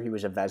last year he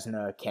was a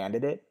Vezina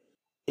candidate.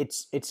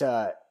 It's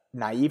a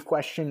naive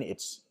question.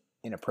 It's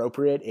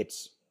inappropriate.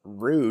 It's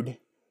rude.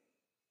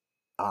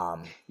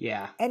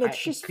 Yeah. And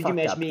it's just could you fucked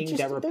imagine up. being that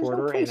There's no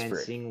reporter and place then for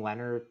it. seeing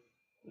Lehner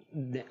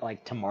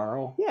like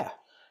tomorrow? Yeah.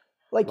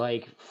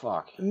 Like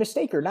fuck.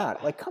 Mistake or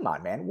not, like, come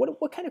on, man.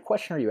 What kind of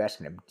question are you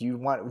asking him? Do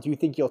you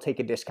think you'll take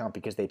a discount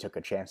because they took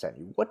a chance on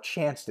you? What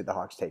chance did the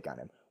Hawks take on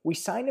him? We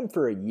signed him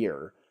for a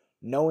year,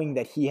 knowing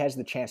that he has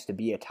the chance to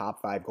be a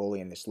top 5 goalie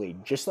in this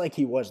league, just like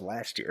he was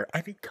last year.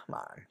 I mean, come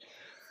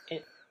on.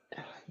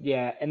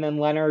 Yeah, and then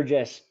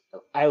Lehner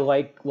I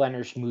like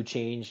Lehner's mood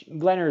change.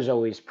 Lehner's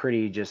always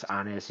pretty just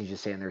honest. He's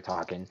just sitting there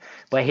talking.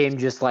 But him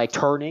just like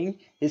turning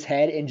his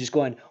head and just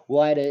going,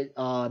 well, I had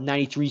a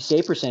 93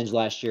 save percentage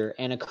last year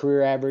and a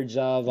career average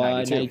of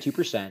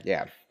 92%.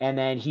 Yeah. And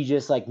then he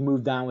just like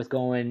moved on with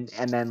going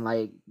and then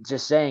like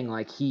just saying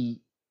like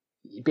he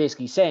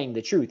basically saying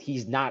the truth.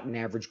 He's not an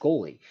average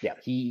goalie. Yeah.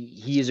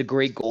 He is a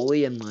great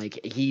goalie and like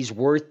he's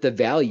worth the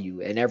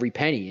value in every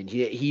penny. And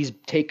he's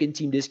taken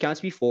team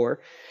discounts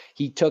before.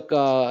 He took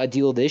a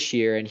deal this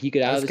year, and he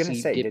could obviously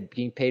get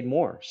being paid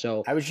more.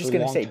 So I was just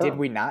going to say,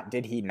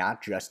 did he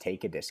not just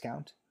take a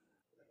discount?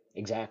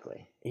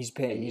 Exactly. He's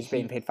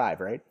being paid 5,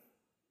 right?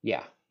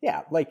 Yeah.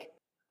 Yeah. Like,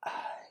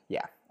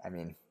 yeah. I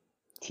mean,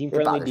 team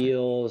friendly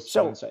deals.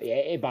 So yeah,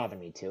 it bothered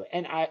me too.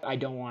 And I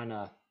don't want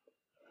to.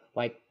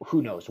 Like,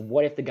 who knows?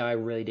 What if the guy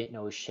really didn't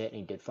know his shit and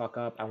he did fuck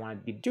up? I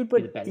want to be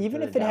but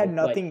even if it had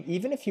nothing,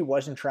 even if he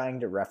wasn't trying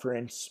to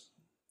reference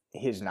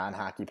his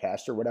non-hockey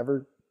past or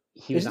whatever.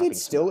 Isn't it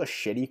still a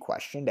shitty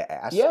question to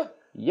ask?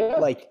 Yeah.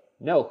 Like,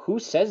 no, who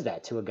says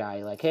that to a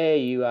guy? Like, hey,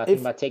 you think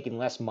about taking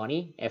less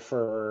money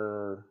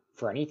for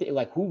anything?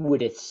 Like, who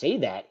would it say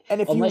that?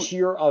 And unless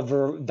you're a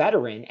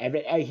veteran,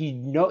 and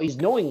he's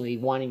knowingly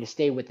wanting to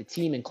stay with the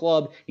team and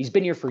club. He's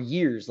been here for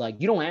years. Like,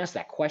 you don't ask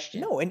that question.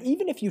 No, and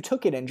even if you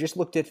took it and just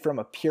looked at it from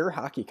a pure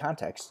hockey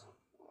context,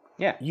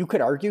 yeah, you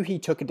could argue he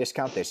took a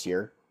discount this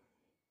year.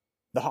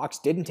 The Hawks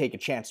didn't take a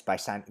chance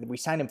we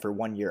signed him for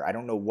 1 year. I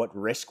don't know what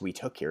risk we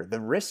took here. The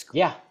risk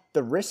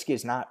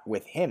is not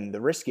with him. The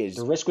risk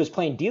was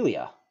playing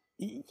Delia.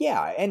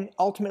 Yeah, and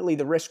ultimately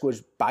the risk was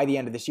by the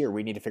end of this year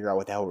we need to figure out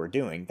what the hell we're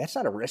doing. That's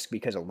not a risk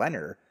because of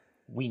Lehner.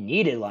 We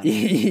needed Lehner.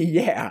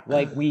 Yeah.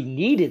 Like, we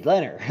needed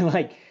Lehner.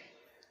 Like,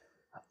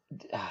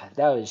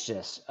 that was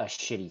just a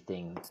shitty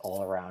thing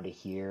all around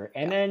here.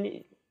 And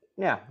then,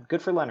 yeah,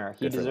 good for Lehner.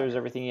 He deserves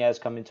everything he has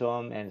coming to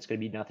him, and it's going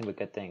to be nothing but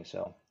good things.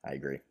 So I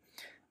agree.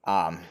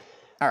 All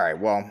right,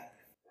 well,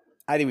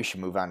 I think we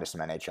should move on to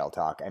some NHL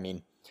talk. I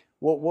mean,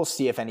 we'll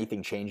see if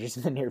anything changes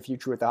in the near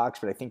future with the Hawks,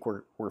 but I think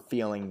we're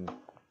feeling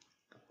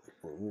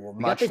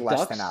much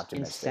less than optimistic.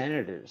 And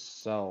Senators,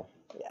 so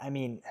I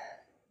mean,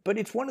 but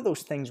it's one of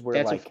those things where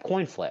that's a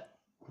coin flip.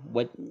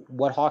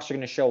 What Hawks are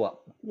going to show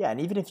up? Yeah,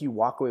 and even if you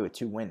walk away with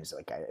 2 wins,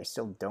 like I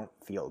still don't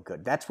feel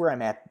good. That's where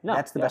I'm at. No,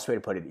 that's the best way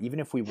to put it. Even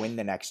if we win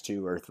the next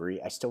 2 or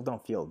 3, I still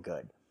don't feel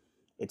good.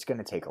 It's going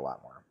to take a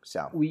lot more.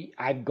 So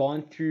I've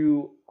gone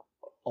through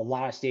a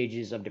lot of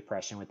stages of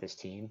depression with this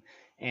team,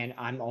 and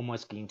I'm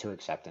almost getting to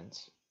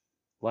acceptance.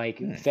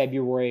 Like,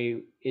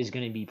 February is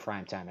going to be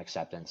primetime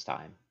acceptance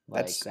time.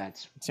 Like,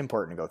 it's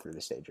important to go through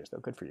the stages, though.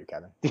 Good for you,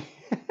 Kevin.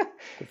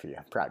 Good for you.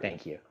 Proud of you.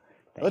 Thank you.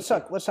 Let's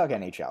talk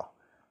NHL.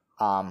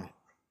 A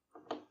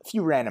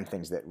few random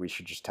things that we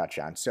should just touch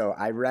on. So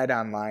I read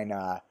online.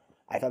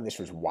 I thought this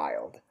was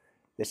wild.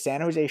 The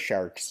San Jose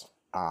Sharks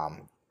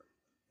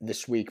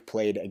this week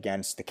played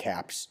against the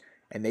Caps,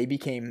 and they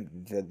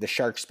became the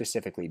Sharks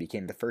specifically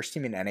became the first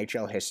team in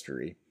NHL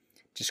history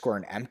to score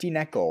an empty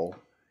net goal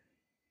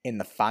in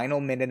the final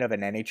minute of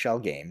an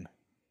NHL game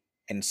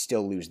and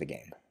still lose the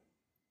game.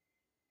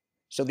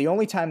 So the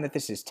only time that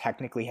this has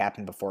technically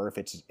happened before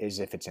is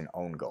if it's an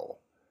own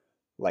goal.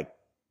 Like,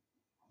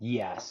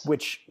 yes.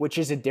 Which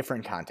is a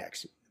different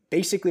context.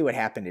 Basically what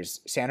happened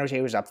is San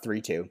Jose was up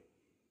 3-2.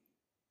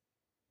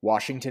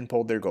 Washington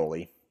pulled their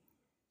goalie.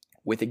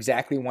 With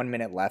exactly 1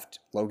 minute left,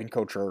 Logan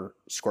Couture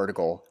scored a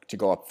goal to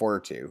go up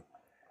 4-2.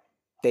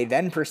 They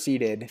then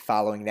proceeded,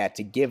 following that,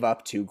 to give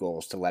up 2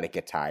 goals to let it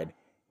get tied.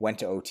 Went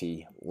to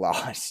OT,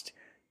 lost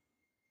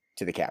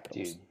to the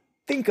Capitals. Dude.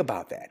 Think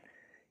about that.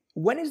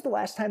 When is the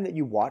last time that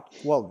you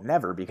watched? Well,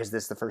 never, because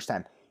this is the first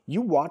time.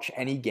 You watch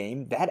any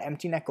game, that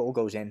empty net goal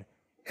goes in,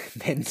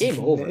 then it's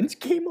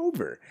game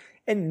over.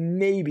 And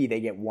maybe they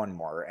get one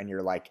more, and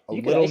you're like a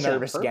little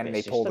nervous again, and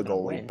they pull the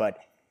goalie. Win. But,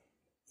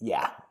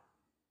 yeah.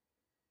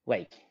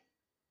 Like,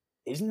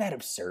 isn't that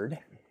absurd?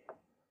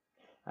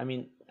 I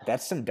mean,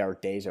 that's some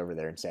dark days over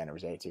there in San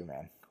Jose too,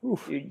 man.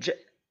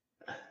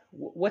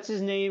 What's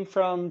his name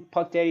from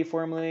Puck Daddy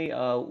formerly?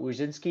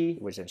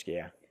 Wyszynski? Wyszynski,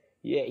 yeah.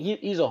 Yeah,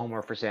 he's a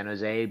homer for San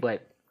Jose,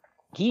 but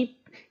he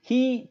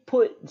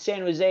put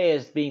San Jose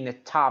as being the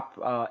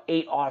top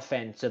 8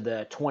 offense of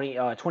the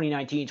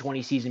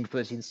 2019-20 season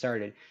before the season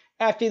started,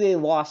 after they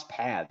lost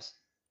Pavs.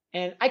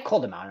 And I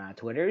called him out on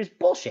Twitter. It was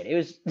bullshit. It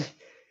was...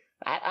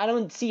 I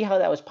don't see how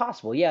that was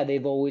possible. Yeah,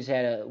 they've always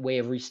had a way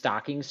of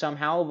restocking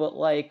somehow, but,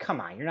 like, come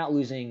on. You're not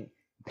losing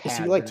Is he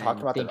pads like and talking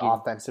then about their thinking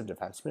offensive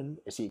defenseman?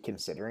 Is he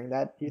considering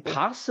that, do you think?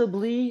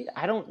 possibly,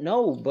 I don't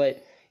know,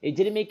 but it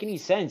didn't make any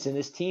sense. And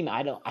this team,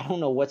 I don't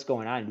know what's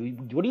going on.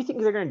 What do you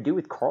think they're going to do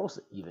with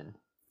Carlson even?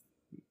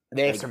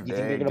 They have Like, some do you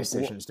think they're big going to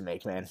decisions to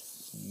make, man.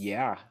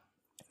 Yeah.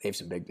 They have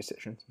some big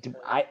decisions.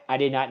 I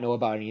did not know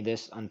about any of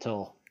this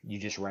until you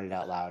just read it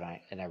out loud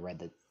and I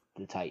read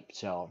the type.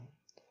 So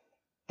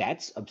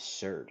that's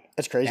absurd.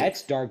 That's crazy.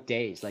 That's dark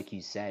days, like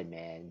you said,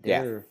 man.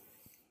 Yeah.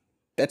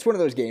 That's one of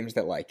those games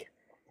that like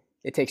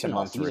it takes a been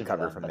all month to season for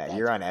recover them, from but that.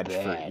 You're on edge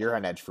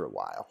bad. for a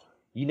while.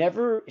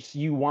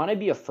 You want to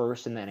be a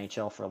first in the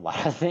NHL for a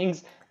lot of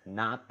things,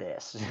 not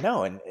this.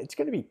 No, and it's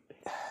going to be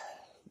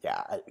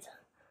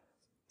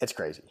it's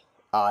crazy.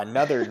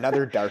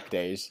 Another dark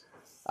days.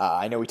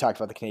 I know we talked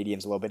about the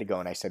Canadians a little bit ago,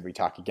 and I said we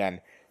talk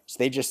again.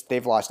 So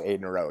they've lost 8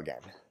 in a row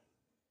again,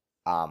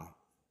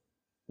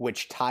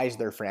 which ties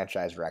their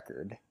franchise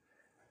record.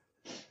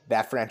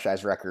 That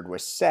franchise record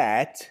was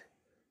set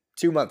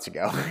 2 months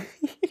ago.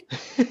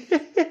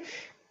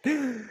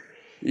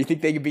 You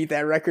think they can beat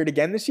that record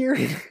again this year?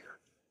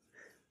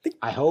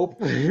 I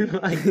hope. We're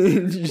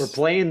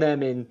playing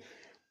them in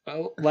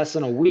less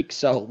than a week,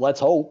 so let's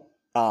hope.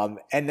 And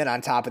then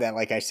on top of that,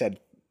 like I said,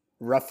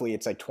 roughly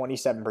it's like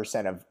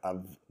 27%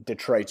 of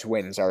Detroit's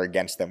wins are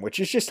against them, which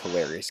is just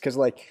hilarious because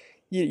like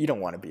you don't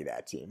want to be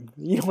that team.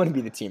 You don't want to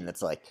be the team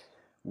that's like,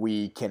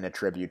 we can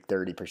attribute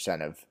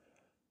 30% of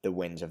the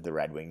wins of the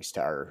Red Wings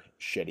to our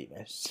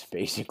shittiness,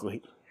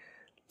 basically.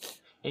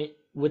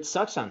 What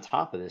sucks on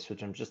top of this,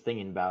 which I'm just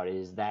thinking about,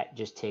 is that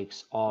just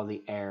takes all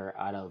the air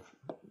out of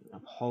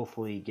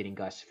hopefully getting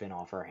Gus Finn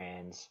off our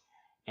hands.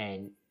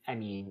 And, I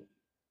mean,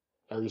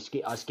 at least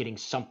us getting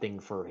something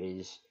for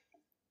his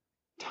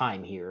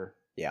time here.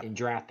 Yeah. And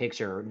draft picks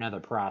are another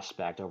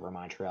prospect over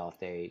Montreal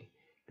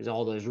because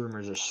all those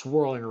rumors are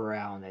swirling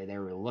around. They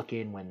were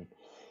looking when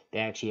they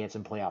actually had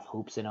some playoff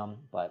hopes in them.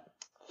 But,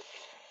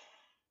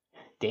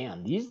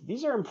 damn,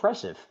 these are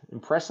impressive.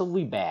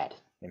 Impressively bad.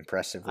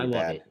 Impressively I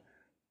love bad. it.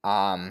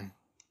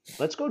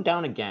 Let's go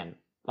down again.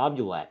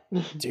 Laviolette.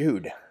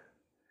 Dude.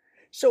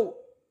 So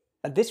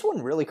this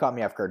one really caught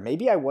me off guard.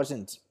 Maybe I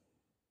wasn't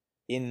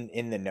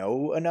in the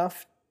know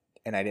enough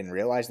and I didn't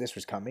realize this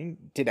was coming.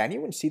 Did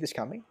anyone see this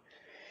coming?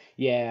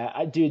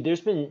 Yeah, dude,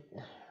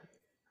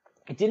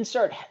 I didn't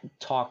start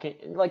talking,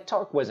 like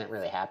talk wasn't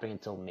really happening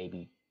until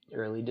maybe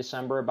early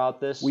December about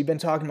this. We've been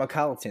talking about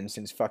Colliton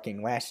since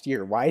fucking last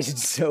year. Why is it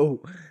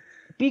so?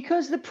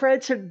 Because the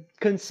Preds have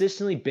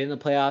consistently been in the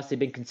playoffs. They've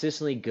been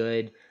consistently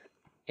good.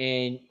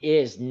 And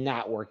it has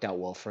not worked out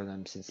well for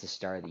them since the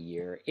start of the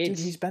year. Dude,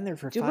 he's been there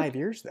for 5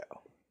 years,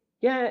 though.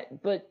 Yeah,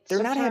 but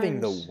they're not having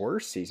the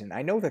worst season.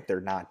 I know that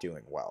they're not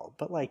doing well,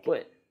 but like...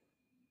 But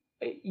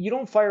you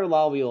don't fire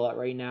Laviolette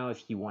right now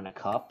if you won a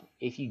cup.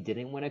 If you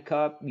didn't win a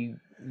cup, you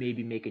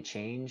maybe make a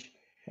change.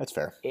 That's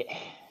fair.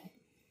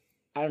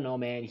 I don't know,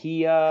 man.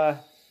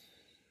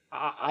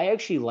 I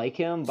actually like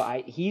him,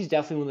 but he's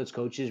definitely one of those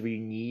coaches where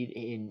you need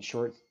in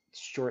short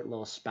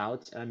little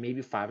spouts.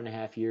 Maybe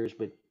 5.5 years,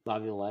 but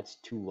Laviolette's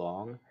too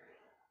long.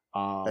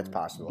 That's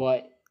possible.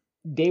 But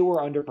they were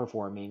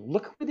underperforming.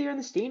 Look where they are in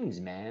the standings,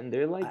 man.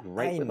 They're like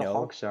right where the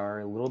Hawks are,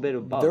 a little bit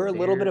above. They're a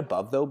little bit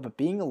above, though, but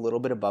being a little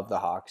bit above the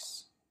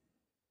Hawks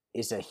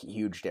is a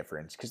huge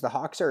difference because the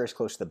Hawks are as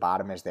close to the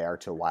bottom as they are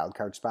to a wild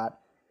card spot.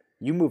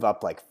 You move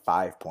up like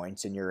 5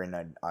 points and you're in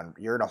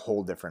a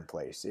whole different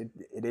place.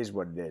 It is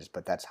what it is,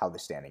 but that's how the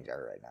standings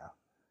are right now.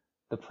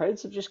 The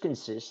Preds have just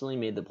consistently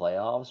made the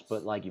playoffs,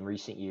 but like in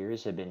recent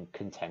years have been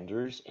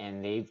contenders,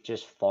 and they've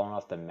just fallen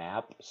off the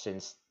map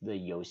since the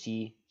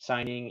Yossi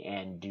signing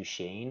and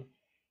Duchesne.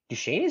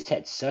 Duchesne has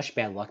had such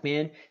bad luck,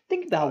 man.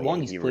 Think about how long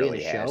he's played in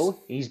the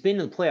show. He's been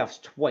in the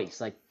playoffs twice,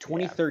 like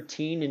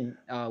 2013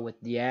 and with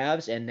the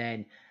Avs, and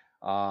then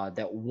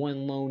that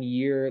one lone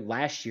year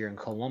last year in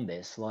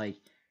Columbus. Like,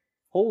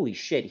 holy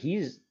shit,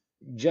 he's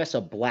just a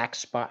black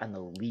spot in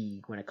the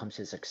league when it comes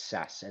to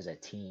success as a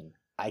team.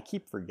 I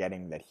keep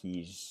forgetting that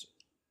he's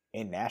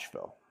in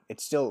Nashville.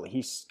 It's still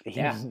he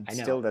I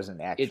still doesn't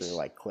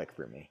actually click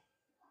for me.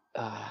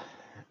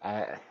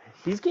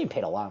 He's getting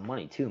paid a lot of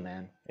money too,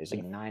 man. Is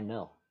like he? $9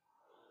 million.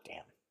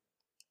 Damn.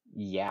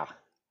 Yeah.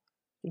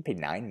 He paid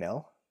 $9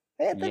 million?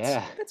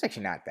 That's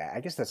actually not that. I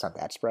guess that's not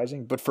that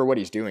surprising. But for what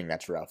he's doing,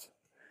 that's rough.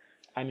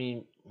 I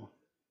mean,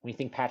 when you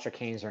think Patrick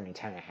Kane's earning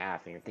 10.5 and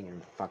you're thinking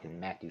fucking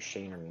Matt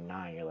Duchesne earning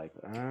 9, you're like,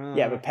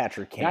 yeah, but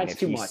Patrick Kane, if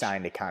he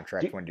signed a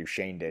contract when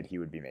Duchesne did, he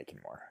would be making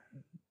more.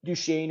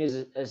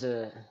 Duchesne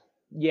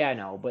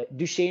but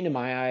Duchesne in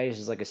my eyes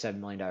is like a $7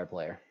 million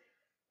player.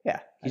 Yeah.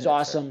 He's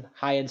awesome,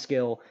 high-end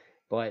skill,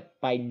 but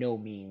by no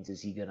means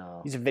is he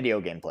gonna... He's a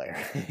video game player.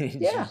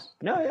 Yeah.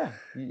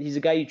 He's a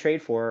guy you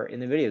trade for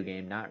in the video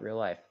game, not real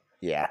life.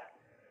 Yeah.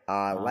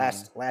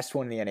 Last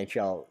one in the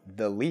NHL,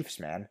 the Leafs,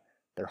 man.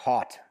 They're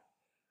hot.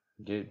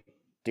 Dude,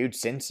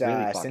 since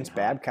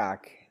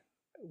Babcock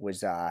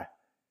was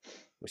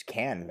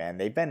canned, man,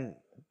 they've been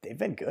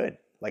good,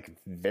 like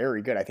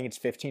very good. I think it's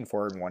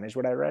 15-4-1 is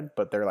what I read,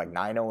 but they're like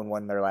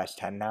 9-0-1 their last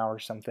 10 now or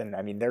something.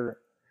 I mean, they're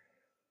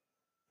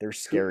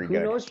scary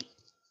good. Who knows?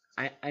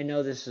 I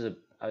know this is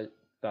a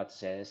about to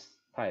say this.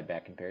 Probably a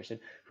bad comparison.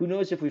 Who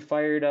knows if we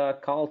fired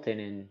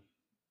Colliton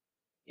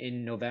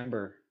in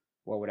November,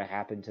 what would have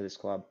happened to this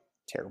club?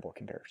 Terrible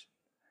comparison.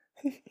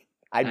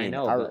 I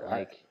know,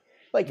 but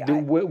like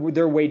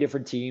they're way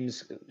different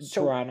teams.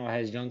 So- Toronto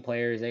has young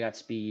players; they got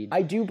speed.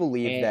 I do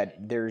believe And-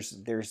 that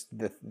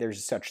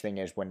there's such thing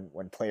as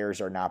when players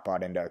are not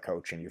bought into a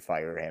coach and you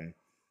fire him,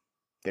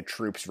 the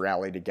troops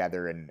rally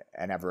together and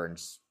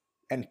everyone's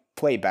and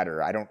play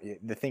better.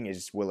 The thing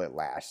is, will it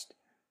last?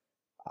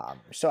 I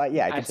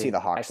can see the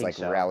Hawks think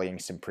so. rallying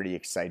some pretty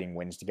exciting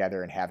wins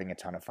together and having a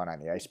ton of fun on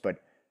the ice, but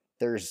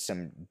there's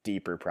some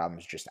deeper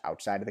problems just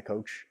outside of the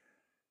coach.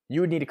 You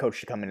would need a coach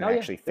to come in and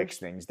actually fix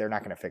things. They're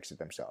not going to fix it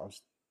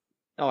themselves.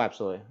 Oh,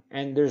 absolutely.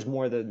 And there's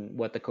more than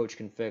what the coach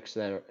can fix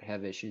that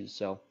have issues.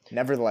 So,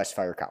 nevertheless,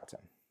 fire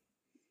Colliton.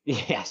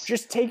 Yes.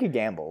 Just take a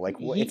gamble.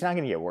 It's not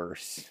going to get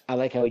worse. I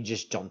like how he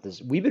just jumped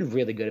this. We've been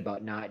really good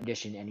about not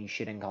dishing any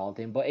shit in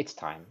Colliton, but it's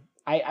time.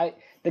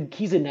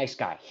 He's a nice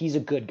guy. He's a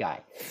good guy,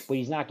 but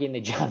he's not getting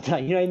the job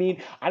done. You know what I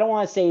mean? I don't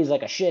want to say he's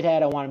like a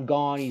shithead. I want him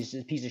gone. He's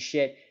a piece of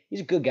shit. He's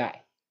a good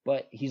guy,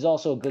 but he's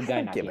also a good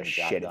guy not getting the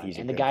job done.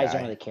 And the guys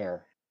don't really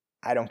care.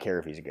 I don't care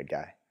if he's a good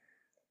guy.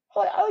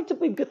 I like to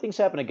believe good things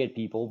happen to good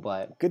people,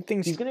 but good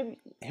things.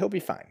 He'll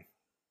be fine.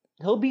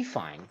 He'll be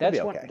fine.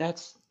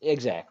 That's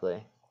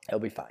exactly. He'll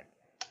be fine.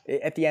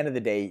 At the end of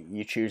the day,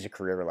 you choose a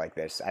career like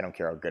this. I don't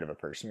care how good of a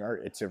person you are.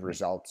 It's a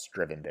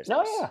results-driven business.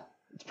 No, yeah.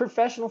 It's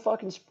professional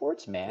fucking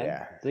sports, man.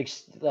 Yeah.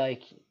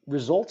 Like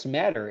results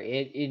matter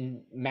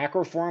in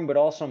macro form, but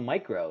also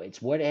micro.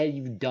 It's what have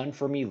you done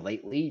for me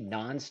lately,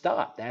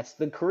 nonstop. That's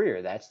the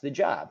career. That's the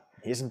job.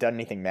 He hasn't done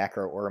anything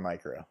macro or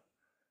micro.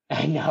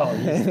 I know.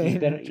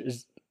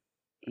 He's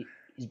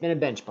been a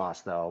bench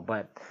boss, though.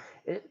 But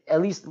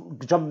at least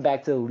jumping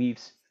back to the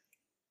Leafs,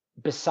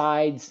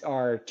 besides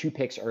our 2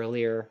 picks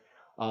earlier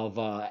of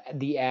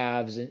the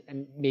Avs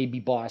and maybe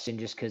Boston,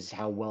 just because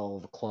how well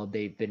the club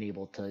they've been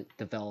able to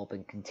develop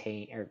and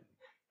contain or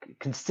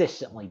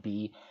consistently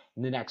be.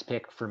 And the next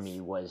pick for me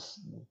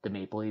was the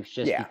Maple Leafs,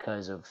 just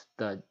because of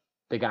the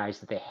guys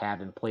that they have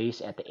in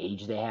place at the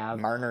age they have.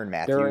 Marner and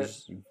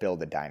Matthews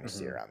build a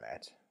dynasty around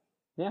that.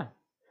 Yeah,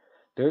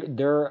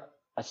 they're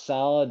a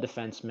solid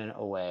defenseman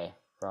away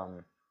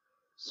from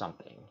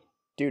something.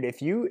 Dude,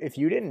 if you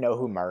didn't know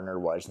who Marner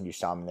was and you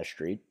saw him in the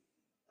street,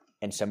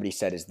 and somebody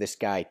said, "Is this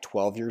guy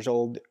 12 years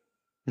old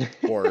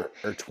or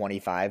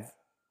 25?"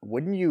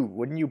 Wouldn't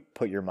you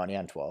put your money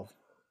on 12?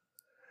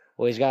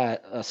 Well, he's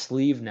got a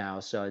sleeve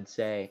now, so I'd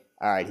say.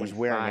 All right, he's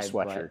wearing a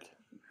sweatshirt,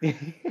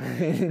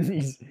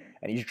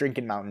 and he's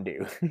drinking Mountain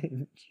Dew.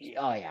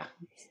 Oh yeah,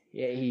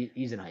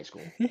 he's in high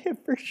school. Yeah,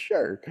 for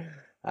sure.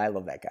 I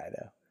love that guy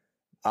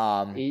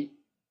though.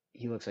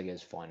 He looks like he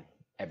has fun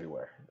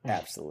everywhere.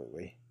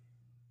 Absolutely.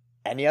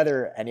 Any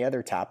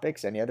other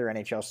topics? Any other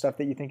NHL stuff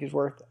that you think is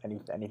worth?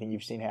 Anything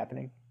you've seen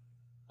happening?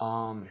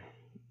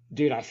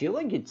 Dude, I feel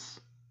like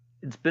it's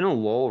been a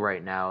lull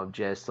right now of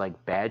just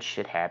like bad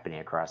shit happening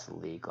across the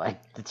league.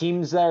 Like the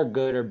teams that are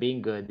good are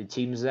being good. The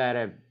teams that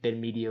have been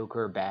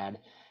mediocre or bad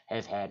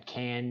have had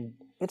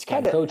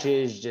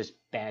coaches, just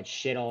bad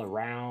shit all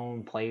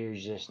around.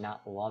 Players just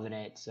not loving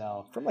it.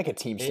 So from like a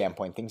team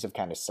standpoint, things have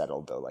kind of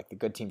settled though. Like the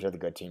good teams are the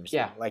good teams.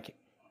 Yeah. Like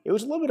it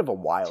was a little bit of a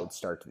wild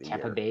start to the year.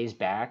 Tampa Bay's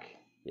back.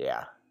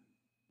 Yeah.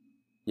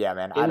 Yeah,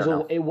 man. I don't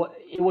know. It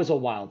was a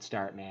wild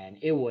start, man.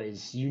 It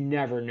was. You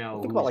never know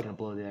who's going to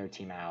blow the other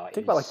team out.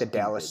 Think about like the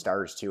Dallas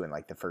Stars too in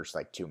like the first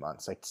like 2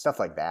 months. Like stuff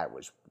like that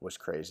was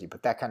crazy.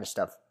 But that kind of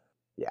stuff,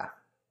 yeah.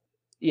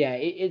 Yeah,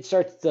 it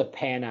starts to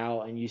pan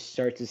out, and you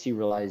start to see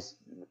realized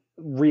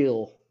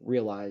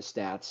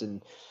stats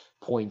and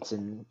points,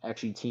 and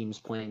actually teams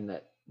playing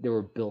that they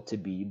were built to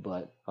be.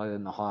 But other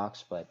than the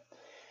Hawks, but.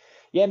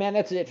 Yeah, man,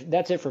 that's it.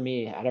 That's it for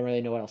me. I don't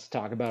really know what else to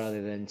talk about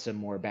other than some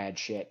more bad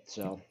shit.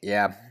 So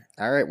yeah,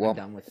 all right. Well, I'm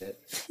done with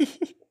it.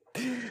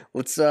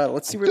 let's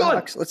see where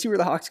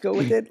the Hawks go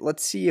with it.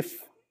 Let's see if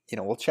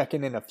we'll check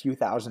in a few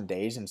thousand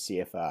days and see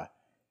if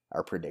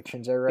our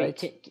predictions are right.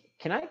 Wait,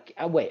 can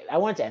I wait? I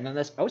wanted to end on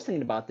this. I was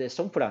thinking about this.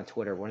 Someone put on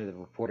Twitter, one of the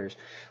reporters,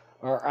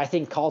 or I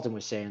think Colliton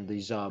was saying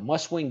these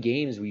must-win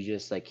games we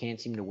just like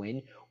can't seem to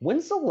win.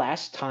 When's the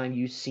last time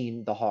you've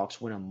seen the Hawks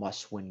win a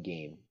must-win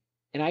game?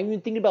 And I'm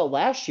even thinking about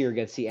last year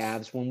against the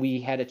Avs when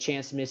we had a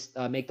chance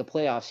to make the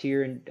playoffs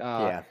here in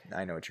yeah,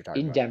 I know what you're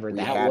talking about. In Denver.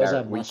 That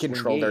was we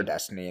controlled our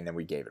destiny and then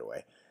we gave it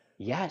away.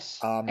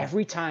 Yes.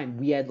 Every time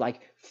we had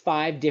like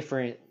 5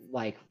 different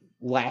like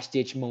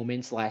last-ditch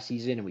moments last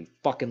season and we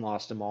fucking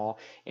lost them all.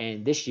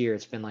 And this year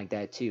it's been like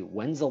that too.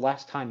 When's the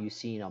last time you've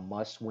seen a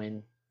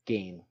must-win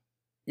game?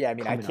 Yeah, I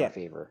mean, I can't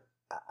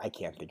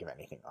think of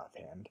anything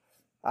offhand.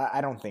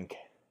 I don't think.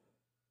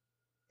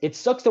 It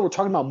sucks that we're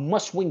talking about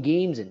must-win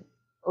games and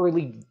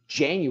early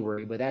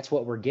January, but that's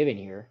what we're given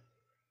here.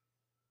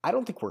 I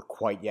don't think we're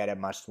quite yet at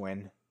must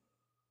win.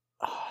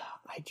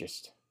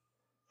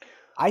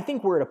 I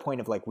think we're at a point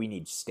of like we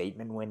need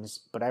statement wins,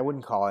 but I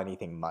wouldn't call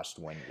anything must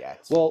win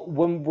yet. Well,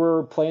 when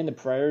we're playing the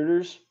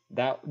Predators,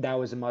 that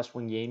was a must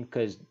win game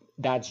because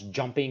that's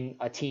jumping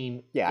a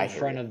team in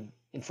front of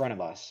in front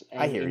of us.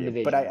 I hear in you,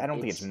 division. but I don't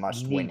think it's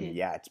must win needed.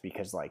 yet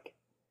because like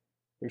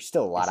there's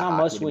still a lot It's of not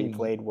hockey must to be win.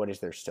 played. What is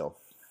there still?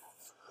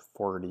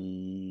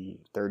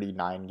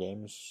 39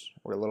 games.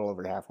 We're a little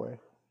over halfway.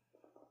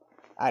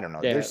 I don't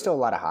know. Yeah. There's still a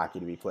lot of hockey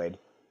to be played.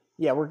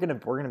 Yeah, we're gonna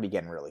be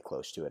getting really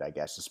close to it, I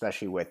guess,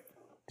 especially with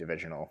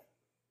divisional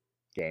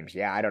games.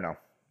 Yeah, I don't know.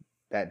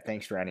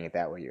 Thanks for ending it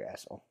that way, you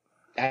asshole.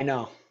 I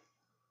know.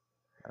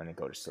 I'm gonna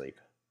go to sleep.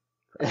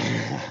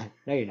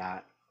 No, you're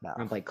not. No. I'm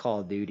gonna play Call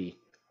of Duty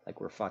like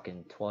we're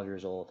fucking 12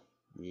 years old.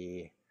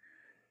 Yeah.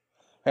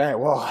 All right.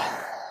 Well,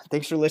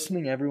 thanks for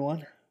listening,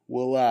 everyone.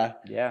 We'll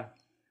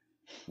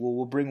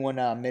we'll bring one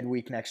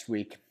midweek next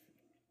week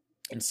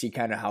and see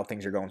kind of how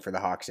things are going for the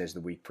Hawks as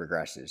the week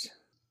progresses.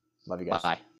 Love you guys. Bye.